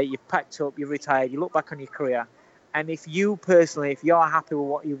chair, you've packed up, you're retired, you look back on your career, and if you're happy with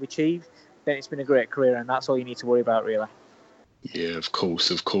what you've achieved, then it's been a great career, and that's all you need to worry about, really. Yeah, of course.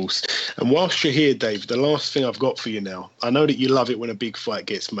 And whilst you're here, Dave, the last thing I've got for you now, I know that you love it when a big fight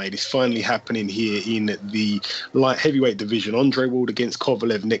gets made. It's finally happening here in the light heavyweight division. Andre Ward against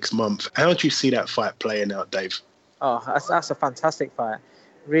Kovalev next month. How do you see that fight playing out, Dave? Oh, that's a fantastic fight.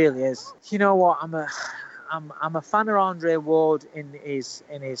 It really is. You know what? I'm a fan of Andre Ward in his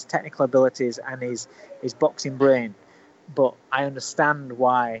technical abilities and his boxing brain, but I understand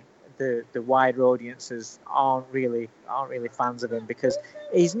why the wider audiences aren't really fans of him, because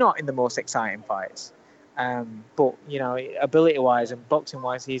he's not in the most exciting fights. But ability wise and boxing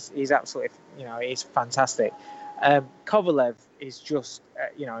wise, he's absolutely he's fantastic. Kovalev is just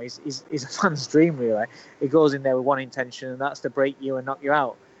he's a fan's dream, really. He goes in there with one intention, and that's to break you and knock you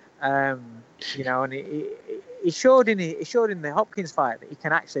out. And he showed in the Hopkins fight that he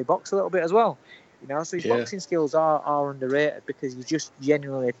can actually box a little bit as well. So his boxing skills are underrated, because you just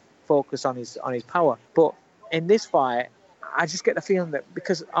genuinely focus on his power. But in this fight, I just get the feeling that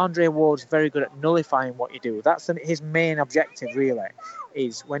because Andre Ward's very good at nullifying what you do, that's his main objective, really,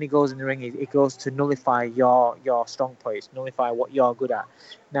 is when he goes in the ring, he goes to nullify your strong points, nullify what you're good at.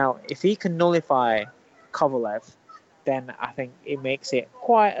 Now, if he can nullify Kovalev, then I think it makes it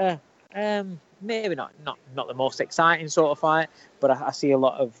quite a maybe not the most exciting sort of fight, but I see a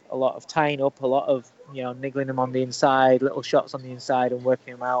lot of tying up, a lot of niggling him on the inside, little shots on the inside, and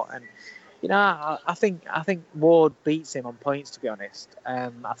working him out. And I think Ward beats him on points, to be honest.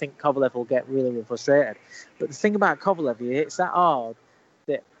 I think Kovalev will get really frustrated. But the thing about Kovalev, it's that hard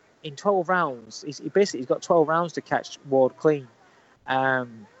that in 12 rounds, he's got 12 rounds to catch Ward clean.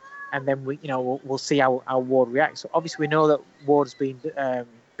 And then we'll see how Ward reacts. So obviously we know that Ward's been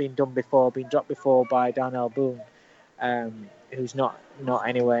done before, been dropped before by Darnell Boone, who's not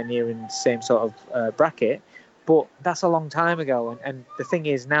anywhere near in the same sort of bracket. But that's a long time ago. And the thing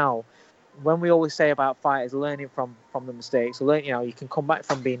is now, when we always say about fighters learning from the mistakes, you can come back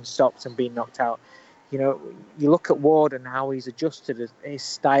from being stopped and being knocked out. You look at Ward and how he's adjusted his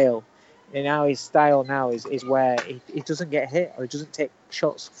style. And now his style now is where he doesn't get hit, or he doesn't take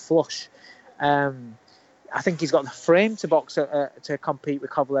shots flush. I think he's got the frame to box to compete with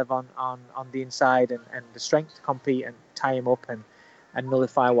Kovalev on the inside, and the strength to compete and tie him up and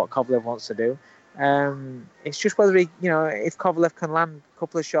nullify what Kovalev wants to do. It's just whether if Kovalev can land a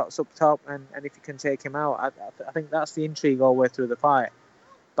couple of shots up top and if he can take him out. I think that's the intrigue all the way through the fight.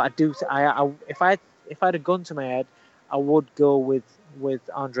 But if I had a gun to my head, I would go with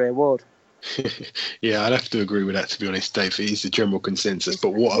Andre Ward. Yeah, I'd have to agree with that, to be honest, Dave. It is the general consensus,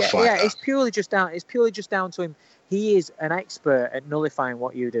 but what a fight! Yeah, it's purely just down to him. He is an expert at nullifying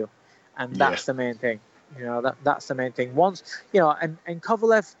what you do, and that's the main thing. That's the main thing. Once and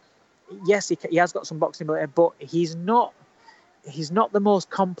Kovalev, yes, he has got some boxing, but he's not the most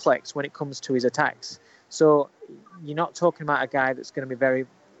complex when it comes to his attacks. So you're not talking about a guy that's going to be very.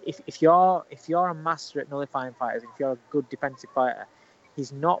 If you're a master at nullifying fighters, if you're a good defensive fighter,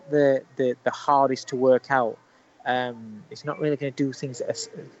 he's not the hardest to work out. He's not really going to do things that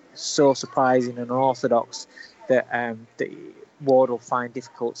are so surprising and unorthodox that Ward will find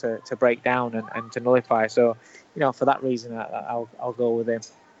difficult to break down and to nullify. So, for that reason, I'll go with him.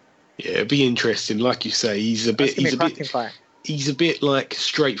 Yeah, it'd be interesting. Like you say, he's a bit. Fight. he's a bit like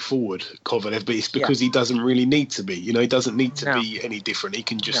straightforward, Kovalev, but it's because he doesn't really need to be. You know, he doesn't need to be any different. He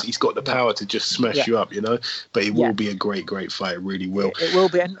can just, he's got the power to just smash you up, you know. But it will be a great, great fight. It really will. It will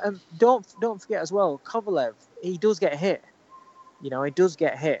be. And don't forget as well, Kovalev, he does get hit. You know, he does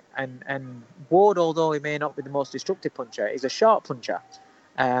get hit. And Ward, although he may not be the most destructive puncher, is a sharp puncher.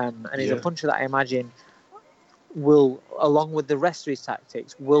 And he's a puncher that I imagine will, along with the rest of his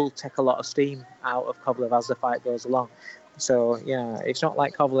tactics, will take a lot of steam out of Kovalev as the fight goes along. So, yeah, it's not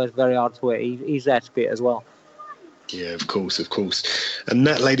like Kovalev's very hard to hit. He's there to beat as well. Yeah, of course. And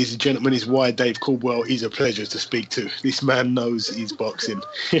that, ladies and gentlemen, is why Dave Caldwell is a pleasure to speak to. This man knows his boxing.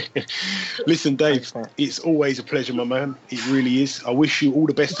 Listen, Dave, Thanks, it's always a pleasure, my man. It really is. I wish you all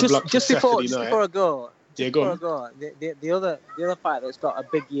the best of luck for Saturday night. Just before I go, the other fight that's got a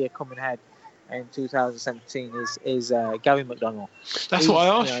big year coming ahead in 2017 is Gary McDonnell. That's what I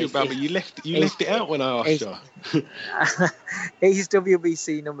asked you about, but you left it out when I asked you. He's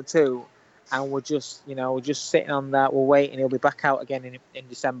WBC number 2, and we're just sitting on that. We're waiting. He'll be back out again in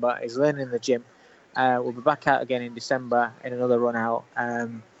December. He's learning in the gym. We'll be back out again in December in another run out,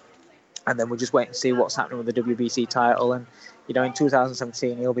 and then we'll just wait and see what's happening with the WBC title. And you know, in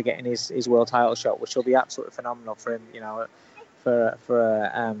 2017 he'll be getting his world title shot, which will be absolutely phenomenal for him. You know, for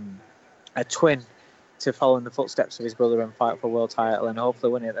a twin to follow in the footsteps of his brother and fight for a world title and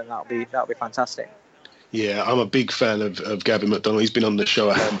hopefully win it, then that'll be fantastic. Yeah, I'm a big fan of Gavin McDonnell. He's been on the show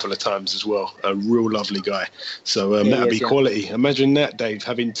a handful of times as well. A real lovely guy. So that'd be quality. Imagine that, Dave,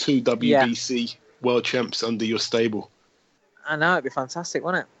 having 2 WBC world champs under your stable. I know, it'd be fantastic,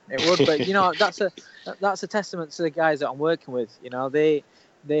 wouldn't it? It would, but you know, that's a testament to the guys that I'm working with. You know, they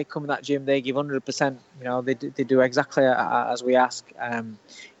come in that gym, they give 100%. You know, they do exactly as we ask.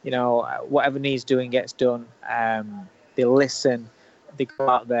 You know, whatever needs doing gets done. They listen, they go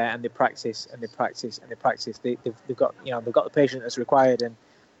out there and they practice and they practice and they practice. They've got the patience that's required, and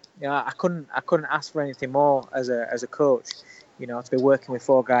you know, I couldn't ask for anything more as a coach. You know, to be working with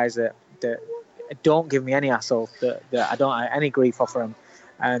 4 guys that don't give me any hassle, that I don't have any grief off them,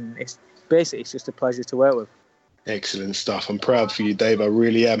 and it's just a pleasure to work with. Excellent stuff. I'm proud for you, Dave. I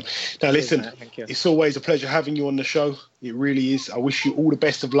really am. Now, listen, it's always a pleasure having you on the show. It really is. I wish you all the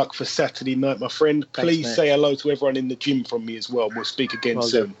best of luck for Saturday night, my friend. Please say hello to everyone in the gym from me as well. We'll speak again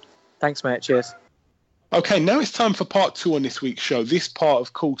soon. Thanks, mate. Cheers. Okay, now it's time for part 2 on this week's show. This part,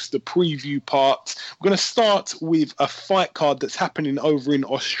 of course, the preview part. We're going to start with a fight card that's happening over in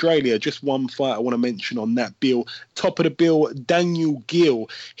Australia. Just one fight I want to mention on that bill. Top of the bill, Daniel Gill.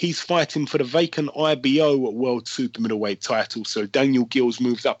 He's fighting for the vacant IBO World Super Middleweight title. So Daniel Gill's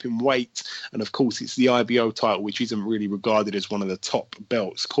moved up in weight. And, of course, it's the IBO title, which isn't really regarded as one of the top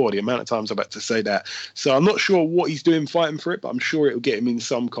belts. The amount of times I'm about to say that. So I'm not sure what he's doing fighting for it, but I'm sure it'll get him in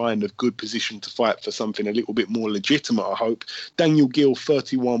some kind of good position to fight for something a little bit more legitimate, I hope. Daniel Gill,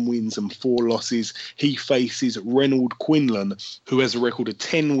 31 wins and 4 losses. He faces Reynold Quinlan, who has a record of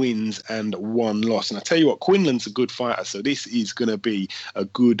 10 wins and 1 loss. And I tell you what, Quinlan's a good fighter, so this is going to be a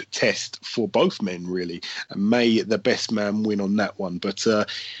good test for both men, really. And may the best man win on that one. But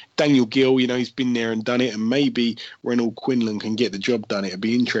Daniel Gill, you know, he's been there and done it, and maybe Reynold Quinlan can get the job done. It'll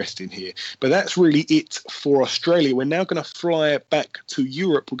be interesting here. But that's really it for Australia. We're now going to fly back to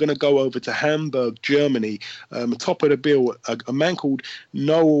Europe. We're going to go over to Hamburg, Germany. Top of the bill, a man called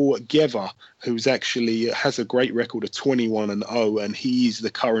Noel Gever, who's actually has a great record of 21-0, and he is the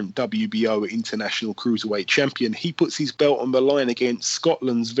current WBO International Cruiserweight Champion. He puts his belt on the line against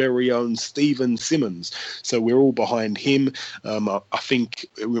Scotland's very own Stephen Simmons. So we're all behind him. I think,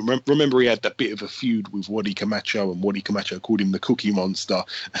 remember he had that bit of a feud with Wadi Camacho, and Wadi Camacho called him the Cookie Monster.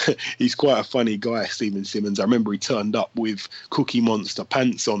 He's quite a funny guy, Stephen Simmons. I remember he turned up with Cookie Monster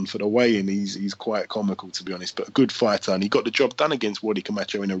pants on for the weigh-in. He's quite comical, to be honest, but a good fighter, and he got the job done against Wadi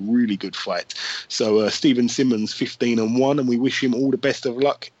Camacho in a really good fight. So Stephen Simmons, 15-1, and we wish him all the best of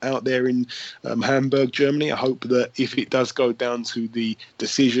luck out there in Hamburg, Germany. I hope that if it does go down to the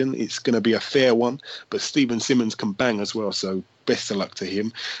decision, it's going to be a fair one. But Stephen Simmons can bang as well, so best of luck to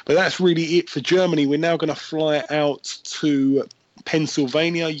him. But that's really it for Germany. We're now going to fly out to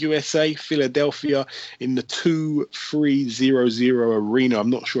Pennsylvania, USA, Philadelphia, in the 2300 arena. I'm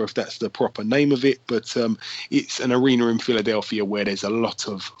not sure if that's the proper name of it, but it's an arena in Philadelphia where there's a lot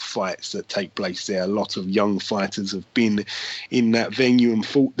of fights that take place there. A lot of young fighters have been in that venue and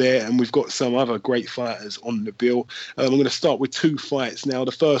fought there, and we've got some other great fighters on the bill. I'm going to start with 2 fights now.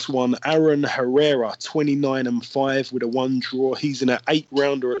 The first one, Aaron Herrera, 29-5 with a 1 draw. He's in an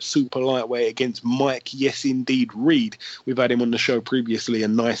 8-rounder at super lightweight against Mike Yes Indeed Reed. We've had him on the show show previously, a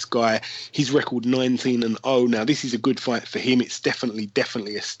nice guy. His record 19-0. Now, this is a good fight for him. It's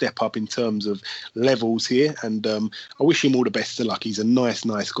definitely a step up in terms of levels here, and I wish him all the best of luck. He's a nice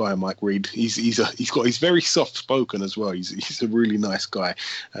guy, Mike Reed. He's very soft spoken as well. He's a really nice guy.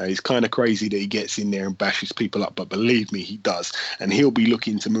 He's kind of crazy that he gets in there and bashes people up, but believe me, he does, and he'll be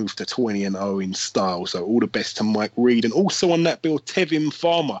looking to move to 20-0 in style. So all the best to Mike Reed. And also on that bill, Tevin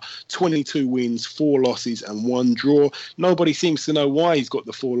Farmer, 22 wins, 4 losses and 1 draw. Nobody seems to know why he's got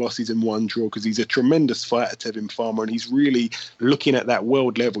the 4 losses and 1 draw, because he's a tremendous fighter, Tevin Farmer, and he's really looking at that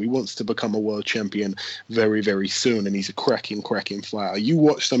world level. He wants to become a world champion very, very soon, and he's a cracking fighter. You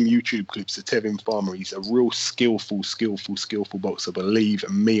watch some YouTube clips of Tevin Farmer. He's a real skillful boxer, believe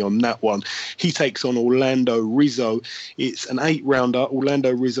me on that one. He takes on Orlando Rizzo. It's an 8-rounder.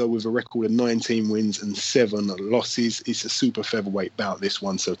 Orlando Rizzo with a record of 19 wins and 7 losses. It's a super featherweight bout, this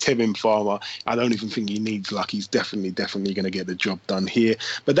one. So Tevin Farmer, I don't even think he needs luck. He's definitely going to get the job done here.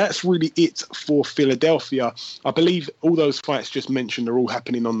 But that's really it for Philadelphia. I believe all those fights just mentioned are all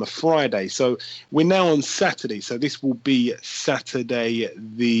happening on the Friday. So we're now on Saturday. So this will be Saturday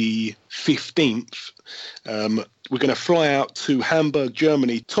the 15th. We're going to fly out to Hamburg,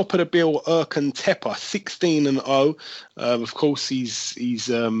 Germany. Top of the bill, Erkan Tepe, 16-0. Of course, he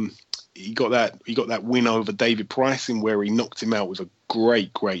got that win over David Pricing, where he knocked him out with a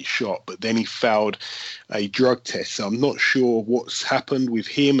great shot, but then he failed a drug test. So I'm not sure what's happened with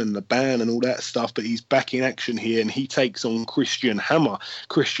him and the ban and all that stuff, but he's back in action here, and he takes on Christian Hammer.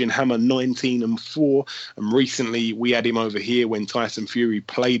 Christian Hammer, 19-4, and recently we had him over here when Tyson Fury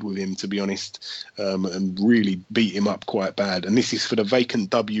played with him, to be honest, and really beat him up quite bad. And this is for the vacant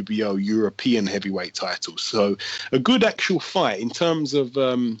WBO European heavyweight title. So a good actual fight in terms of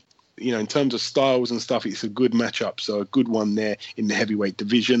in terms of styles and stuff. It's a good matchup, so a good one there in the heavyweight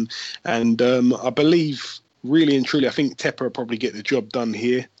division. And I believe, really and truly, I think Tepe will probably get the job done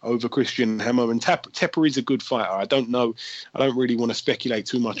here over Christian Hammer. And Tepe is a good fighter. I don't really want to speculate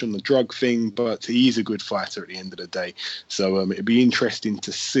too much on the drug thing, but he is a good fighter at the end of the day. So it'd be interesting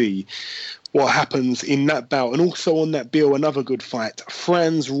to see what happens in that bout. And also on that bill, another good fight.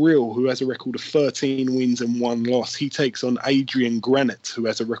 Franz Riel, who has a record of 13 wins and 1 loss. He takes on Adrian Granit, who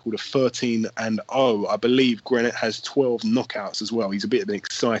has a record of 13-0. I believe Granit has 12 knockouts as well. He's a bit of an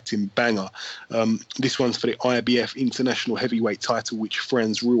exciting banger. This one's for the IBF International Heavyweight title, which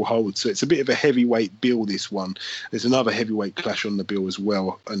Franz Riel holds. So it's a bit of a heavyweight bill, this one. There's another heavyweight clash on the bill as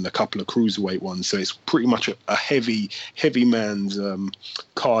well, and a couple of cruiserweight ones. So it's pretty much a heavy man's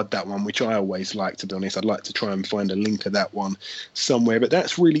card, that one, which I always like, to be honest. I'd like to try and find a link of that one somewhere. But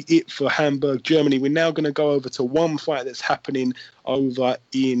that's really it for Hamburg, Germany. We're now going to go over to one fight that's happening over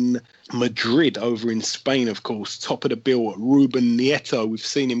in Madrid, over in Spain, of course. Top of the bill, Ruben Nieto. We've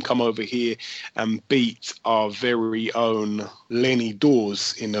seen him come over here and beat our very own Lenny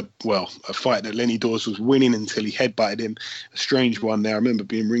Dawes in a fight that Lenny Dawes was winning until he headbutted him. A strange one there. I remember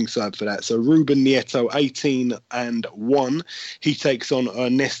being ringside for that. So Ruben Nieto, 18-1. He takes on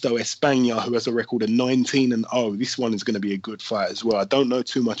Ernesto España, who has a record of 19-0. This one is going to be a good fight as well. I don't know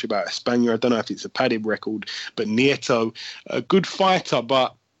too much about España. I don't know if it's a padded record, but Nieto, a good fighter,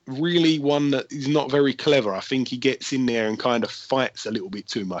 but really one that is not very clever. I think he gets in there and kind of fights a little bit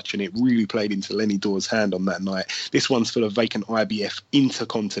too much, and it really played into Lenny Dawes' hand on that night. This one's for the vacant IBF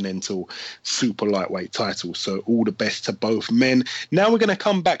Intercontinental Super Lightweight title, so all the best to both men. Now we're going to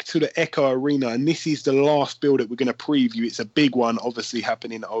come back to the Echo Arena, and this is the last build that we're going to preview. It's a big one, obviously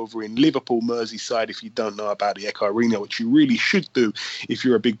happening over in Liverpool, Merseyside, if you don't know about the Echo Arena, which you really should do if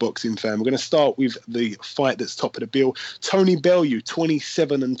you're a big boxing fan. We're going to start with the fight that's top of the bill. Tony Bellew,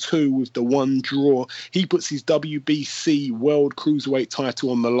 27-2 with the 1 draw. He puts his WBC World Cruiserweight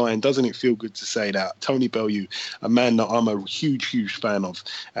title on the line. Doesn't it feel good to say that? Tony Bellew, a man that I'm a huge fan of.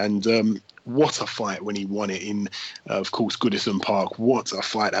 And what a fight when he won it in, of course, Goodison Park. What a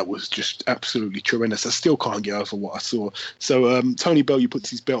fight. That was just absolutely tremendous. I still can't get over what I saw. So Tony Bellew puts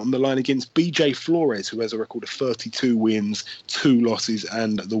his belt on the line against BJ Flores, who has a record of 32 wins, 2 losses,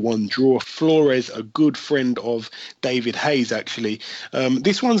 and the 1 draw. Flores, a good friend of David Hayes, actually.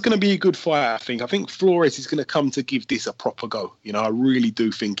 This one's going to be a good fight, I think. I think Flores is going to come to give this a proper go. I really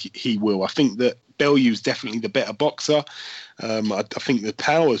do think he will. I think that Bellew's definitely the better boxer. I think the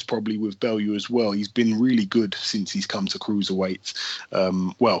power's probably with Bellew as well. He's been really good since he's come to cruiserweights.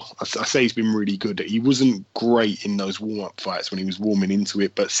 I say he's been really good. He wasn't great in those warm-up fights when he was warming into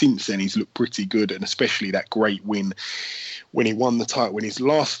it, but since then he's looked pretty good, and especially that great win when he won the title in his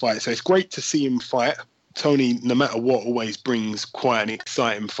last fight. So it's great to see him fight. Tony, no matter what, always brings quite an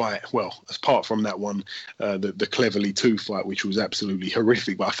exciting fight. Well, apart from that one, the Cleverly 2 fight, which was absolutely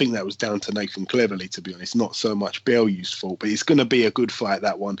horrific. But I think that was down to Nathan Cleverly, to be honest, not so much Bellew's fault. But it's going to be a good fight,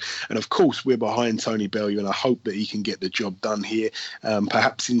 that one. And of course, we're behind Tony Bellew, and I hope that he can get the job done here,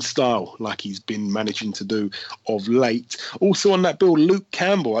 perhaps in style, like he's been managing to do of late. Also on that bill, Luke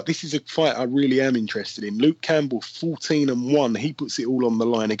Campbell. This is a fight I really am interested in. Luke Campbell, 14-1. He puts it all on the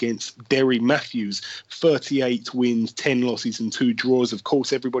line against Derry Matthews. 38 wins, 10 losses and 2 draws. Of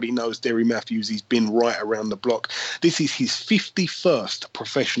course, everybody knows Derry Matthews. He's been right around the block. This is his 51st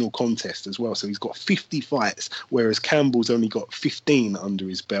professional contest as well. So he's got 50 fights, whereas Campbell's only got 15 under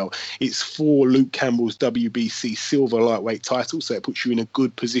his belt. It's for Luke Campbell's WBC silver lightweight title. So it puts you in a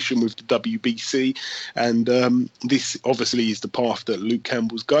good position with the WBC. And this obviously is the path that Luke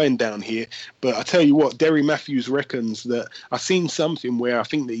Campbell's going down here. But I tell you what, Derry Matthews reckons that I've seen something where I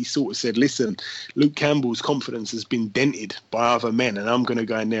think that he sort of said, listen, Luke Campbell's confidence has been dented by other men, and I'm going to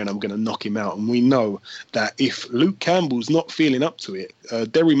go in there and I'm going to knock him out. And we know that if Luke Campbell's not feeling up to it,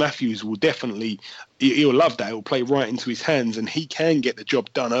 Derry Matthews will definitely, he'll love that. It'll play right into his hands, and he can get the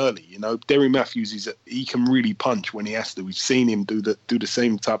job done early. You know, Derry Matthews he can really punch when he has to. We've seen him do the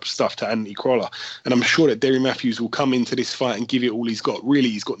same type of stuff to Anthony Crolla, and I'm sure that Derry Matthews will come into this fight and give it all he's got. Really,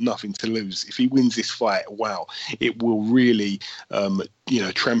 he's got nothing to lose. If he wins this fight, wow, it will really,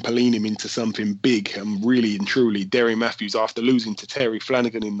 trampoline him into something big. And really and truly, Derry Matthews, after losing to Terry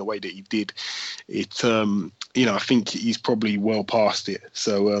Flanagan in the way that he did, I think he's probably well past it.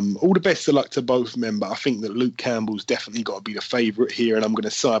 So all the best of luck to both men, but I think that Luke Campbell's definitely got to be the favourite here, and I'm going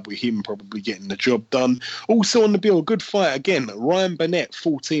to side with him probably getting the job done. Also on the bill, good fight again, Ryan Burnett,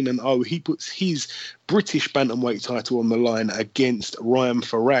 14-0. He puts his British bantamweight title on the line against Ryan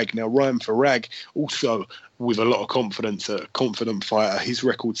Farag. Now, Ryan Farag also with a lot of confidence, a confident fighter. His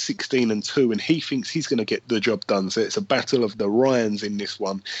record's 16-2, and he thinks he's going to get the job done. So it's a battle of the Ryans in this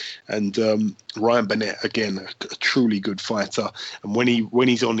one. And Ryan Burnett, again, a truly good fighter. And when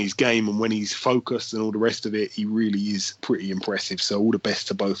he's on his game and when he's focused and all the rest of it, he really is pretty impressive. So all the best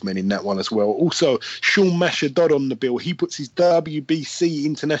to both men in that one as well. Also, Sean Mashadod on the bill. He puts his WBC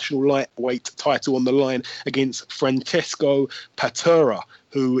International Lightweight title on the line against Francesco Patura,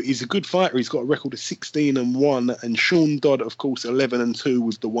 who is a good fighter. He's got a record of 16-1, and Sean Dodd, of course, 11-2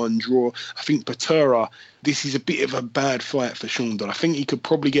 with the one draw. I think Patura, this is a bit of a bad fight for Sean Dodd. I think he could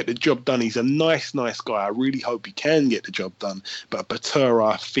probably get the job done. He's a nice guy. I really hope he can get the job done. But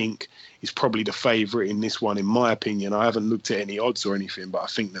Patura, I think, is probably the favourite in this one, in my opinion. I haven't looked at any odds or anything, but I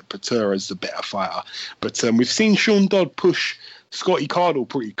think that Patura is the better fighter. But we've seen Sean Dodd push Scotty Cardle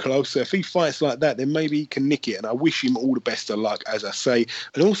pretty close. So if he fights like that, then maybe he can nick it. And I wish him all the best of luck, as I say.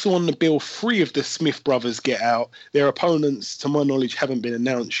 And also on the bill, 3 of the Smith brothers get out. Their opponents, to my knowledge, haven't been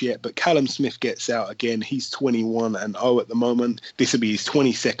announced yet. But Callum Smith gets out again. He's 21-0 at the moment. This will be his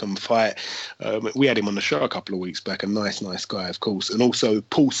 22nd fight. We had him on the show a couple of weeks back. A nice guy, of course. And also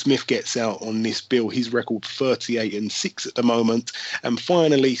Paul Smith gets out on this bill. His record 38-6 at the moment. And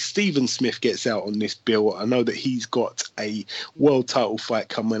finally, Stephen Smith gets out on this bill. I know that he's got a world title fight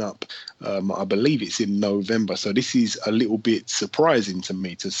coming up. I believe it's in November. So this is a little bit surprising to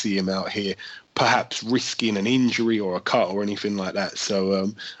me to see him out here, perhaps risking an injury or a cut or anything like that. So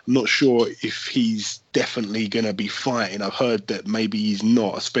I'm not sure if he's definitely going to be fighting. I've heard that maybe he's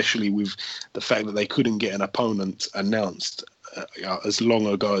not, especially with the fact that they couldn't get an opponent announced as long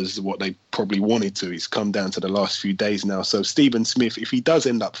ago as what they probably wanted to. It's come down to the last few days now. So Stephen Smith, if he does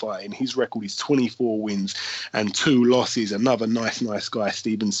end up fighting, his record is 24 wins and 2 losses. Another nice guy,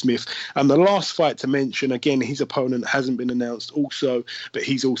 Stephen Smith. And the last fight to mention, again, his opponent hasn't been announced also, but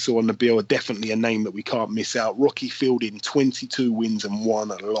he's also on the bill. Definitely a name that we can't miss out. Rocky Fielding, 22 wins and 1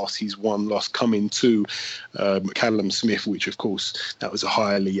 loss. His 1 loss coming to Callum Smith, which of course that was a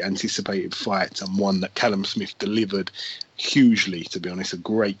highly anticipated fight and one that Callum Smith delivered hugely, to be honest. A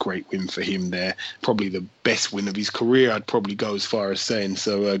great win for him there. Probably the best win of his career, I'd probably go as far as saying.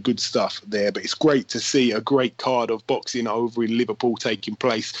 So good stuff there. But it's great to see a great card of boxing over in Liverpool taking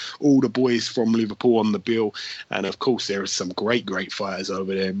place. All the boys from Liverpool on the bill. And of course, there are some great fighters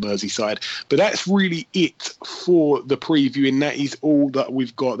over there in Merseyside. But that's really it for the preview. And that is all that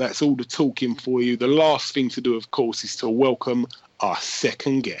we've got. That's all the talking for you. The last thing to do, of course, is to welcome our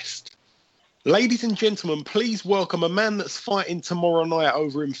second guest. Ladies and gentlemen, please welcome a man that's fighting tomorrow night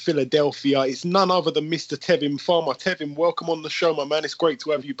over in Philadelphia. It's none other than Mr. Tevin Farmer. Tevin, welcome on the show, my man. It's great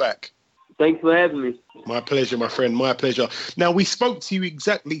to have you back. Thanks for having me. My pleasure, my friend. My pleasure. Now, we spoke to you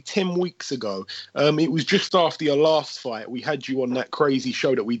exactly 10 weeks ago. It was just after your last fight. We had you on that crazy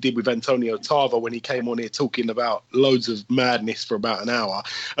show that we did with Antonio Tarver when he came on here talking about loads of madness for about an hour.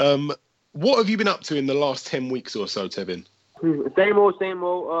 what have you been up to in the last 10 weeks or so, Tevin? Same old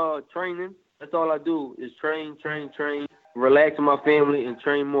training. That's all I do is train, relax with my family, and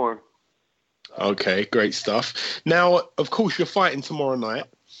train more. Okay, great stuff. Now, of course, you're fighting tomorrow night.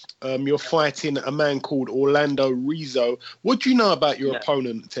 You're fighting a man called Orlando Rizzo. What do you know about your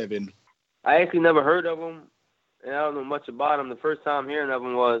opponent, Tevin? I actually never heard of him, and I don't know much about him. The first time hearing of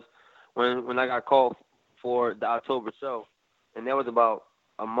him was when I got called for the October show, and that was about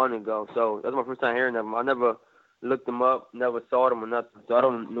a month ago. So that's my first time hearing of him. I never looked him up, never saw him or nothing, so I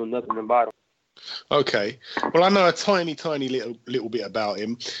don't know nothing about him. Okay. Well, I know a tiny little bit about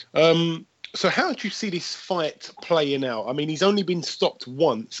him. So how do you see this fight playing out? I mean, he's only been stopped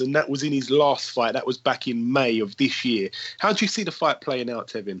once, and that was in his last fight. That was back in May of this year. How do you see the fight playing out,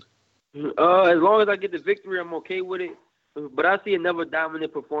 Tevin? As long as I get the victory, I'm okay with it. But I see another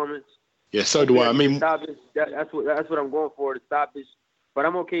dominant performance. Yeah, so do I. I mean, that's what I'm going for, the stoppage. But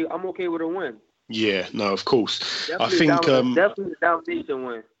I'm okay with a win. Yeah, no, of course. Definitely definitely a domination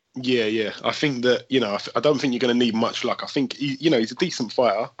win. Yeah. I think that, I don't think you're going to need much luck. I think, he's a decent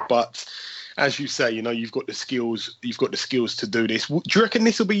fighter, but as you say, you've got the skills to do this. Do you reckon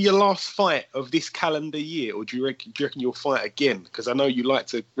this will be your last fight of this calendar year, or do you reckon you'll fight again? Because I know you like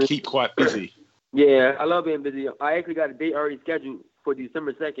to keep quite busy. Yeah, I love being busy. I actually got a date already scheduled for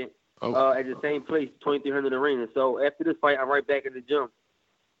December 2nd at the same place, 2300 Arena. So after this fight, I'm right back in the gym.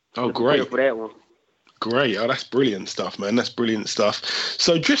 Oh, great. For that one. Great. Oh, that's brilliant stuff, man. That's brilliant stuff.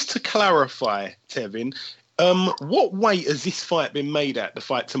 So just to clarify, Tevin, what weight has this fight been made at, the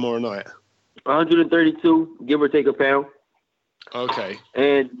fight tomorrow night? 132, give or take a pound. Okay.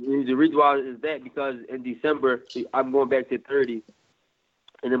 And the reason why is that because in December, I'm going back to 30.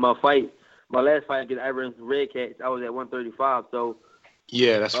 And in my last fight against Iron Red Cats, I was at 135. So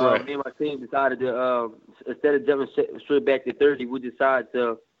yeah, that's right. Me and my team decided to, instead of jumping straight back to 30, we decided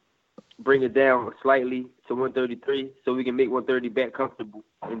to bring it down slightly to 133 so we can make 130 back comfortable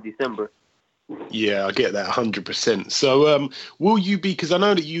in December. Yeah, I get that 100%. So will you be, because I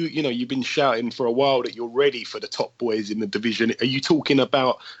know that you've been shouting for a while that you're ready for the top boys in the division. Are you talking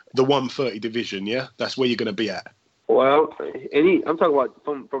about the 130 division, yeah? That's where you're going to be at? Well, I'm talking about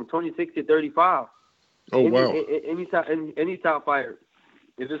from 26 to 35. Oh, wow. Any top fighter.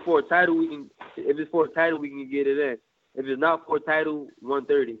 If it's for a title, we can get it in. If it's not for a title,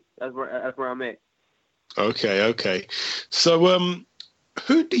 130. That's where I'm at. Okay. So,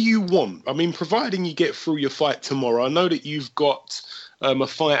 who do you want? I mean, providing you get through your fight tomorrow, I know that you've got a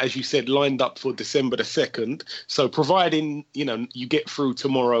fight, as you said, lined up for December the 2nd. So, providing you get through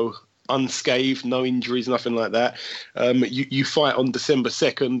tomorrow unscathed, no injuries, nothing like that, you fight on December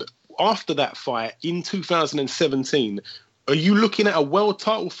 2nd. After that fight in 2017. Are you looking at a world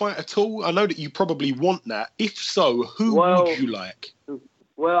title fight at all? I know that you probably want that. If so, who would you like?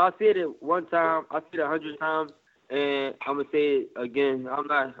 Well, I said it one time. I said it 100 times, and I'm gonna say it again.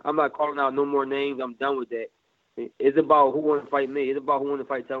 I'm not calling out no more names. I'm done with that. It's about who wants to fight me. It's about who wants to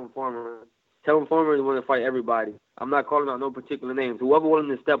fight Tevin Farmer. Tevin Farmer is willing to fight everybody. I'm not calling out no particular names. Whoever willing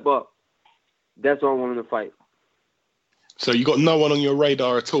to step up, that's what I'm willing to fight. So you got no one on your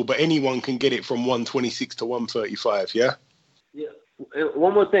radar at all, but anyone can get it from 126 to 135, yeah? Yeah.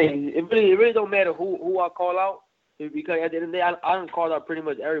 One more thing, it really don't matter who I call out, because at the end of the day, I don't call out pretty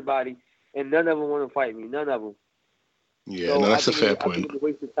much everybody, and none of them want to fight me. None of them. Yeah, so no, that's a fair point. I think it's a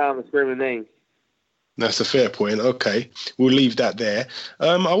waste of time to scream names. That's a fair point. Okay, we'll leave that there.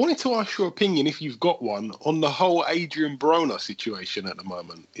 I wanted to ask your opinion, if you've got one, on the whole Adrian Broner situation at the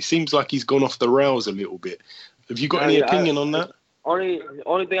moment. It seems like he's gone off the rails a little bit. Have you got any opinion on that? Only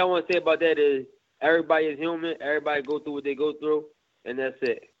thing I want to say about that is everybody is human. Everybody go through what they go through, and that's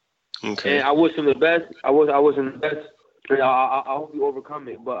it. Okay. And I wish him the best. I wish him the best. And I hope you overcome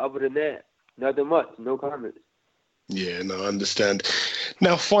it. But other than that, nothing much. No comments. Yeah, no, I understand.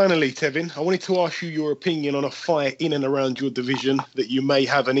 Now, finally, Tevin, I wanted to ask you your opinion on a fight in and around your division that you may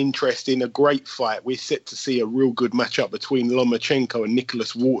have an interest in, a great fight. We're set to see a real good matchup between Lomachenko and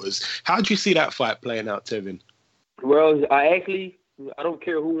Nicholas Waters. How do you see that fight playing out, Tevin? Well, I don't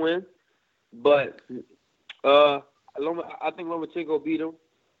care who wins, but I think Lomachenko beat him.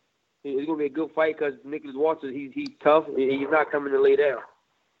 It's going to be a good fight because Nicholas Waters, he's tough, and he's not coming to lay down.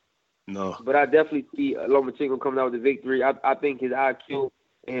 No. But I definitely see Lomachenko coming out with the victory. I think his IQ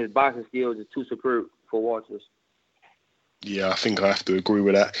and his boxing skills is too superb for Waters. Yeah, I think I have to agree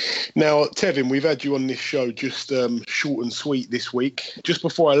with that. Now, Tevin, we've had you on this show just short and sweet this week. Just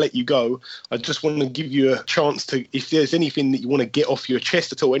before I let you go, I just want to give you a chance to, if there's anything that you want to get off your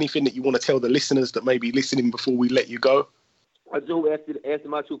chest at all, anything that you want to tell the listeners that may be listening before we let you go. I do, after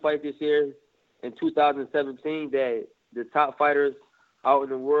my two fights this year in 2017, that the top fighters out in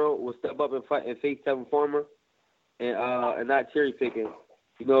the world will step up and fight and face Tevin Farmer, and not cherry picking.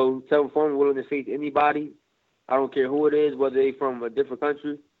 You know, Tevin Farmer willing to face anybody. I don't care who it is, whether they from a different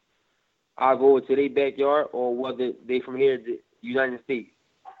country. I'll go to their backyard, or whether they from here, the United States.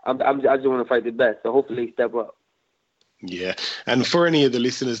 I just want to fight the best. So hopefully they step up. Yeah, and for any of the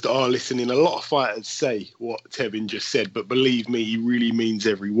listeners that are listening, a lot of fighters say what Tevin just said, but believe me, he really means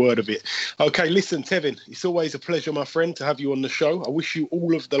every word of it. Okay, listen, Tevin, it's always a pleasure, my friend, to have you on the show. I wish you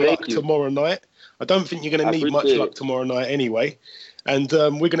all of the luck tomorrow night. I don't think you're going to need much luck tomorrow night anyway, and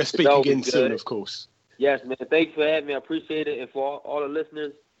we're going to speak again soon, of course. Yes, man, thanks for having me. I appreciate it, and for all the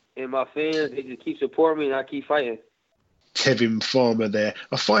listeners and my fans, they just keep supporting me, and I keep fighting. Tevin Farmer there,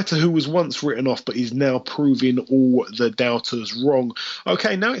 a fighter who was once written off but is now proving all the doubters wrong.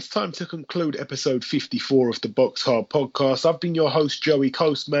 Okay, now it's time to conclude episode 54 of the Box Hard podcast. I've been your host, Joey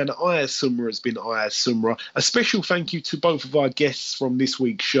Coastman. Ayaz Sumra has been Ayaz Sumra. A special thank you to both of our guests from this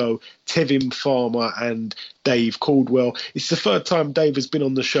week's show, Tevin Farmer and Dave Caldwell. It's the third time Dave has been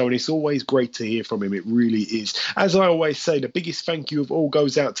on the show, and it's always great to hear from him. It really is. As I always say, the biggest thank you of all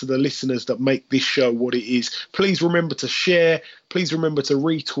goes out to the listeners that make this show what it is. Please remember to share. Please remember to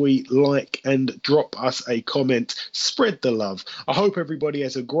retweet, like, and drop us a comment. Spread the love. I hope everybody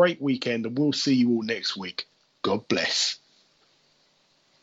has a great weekend, and we'll see you all next week. God bless.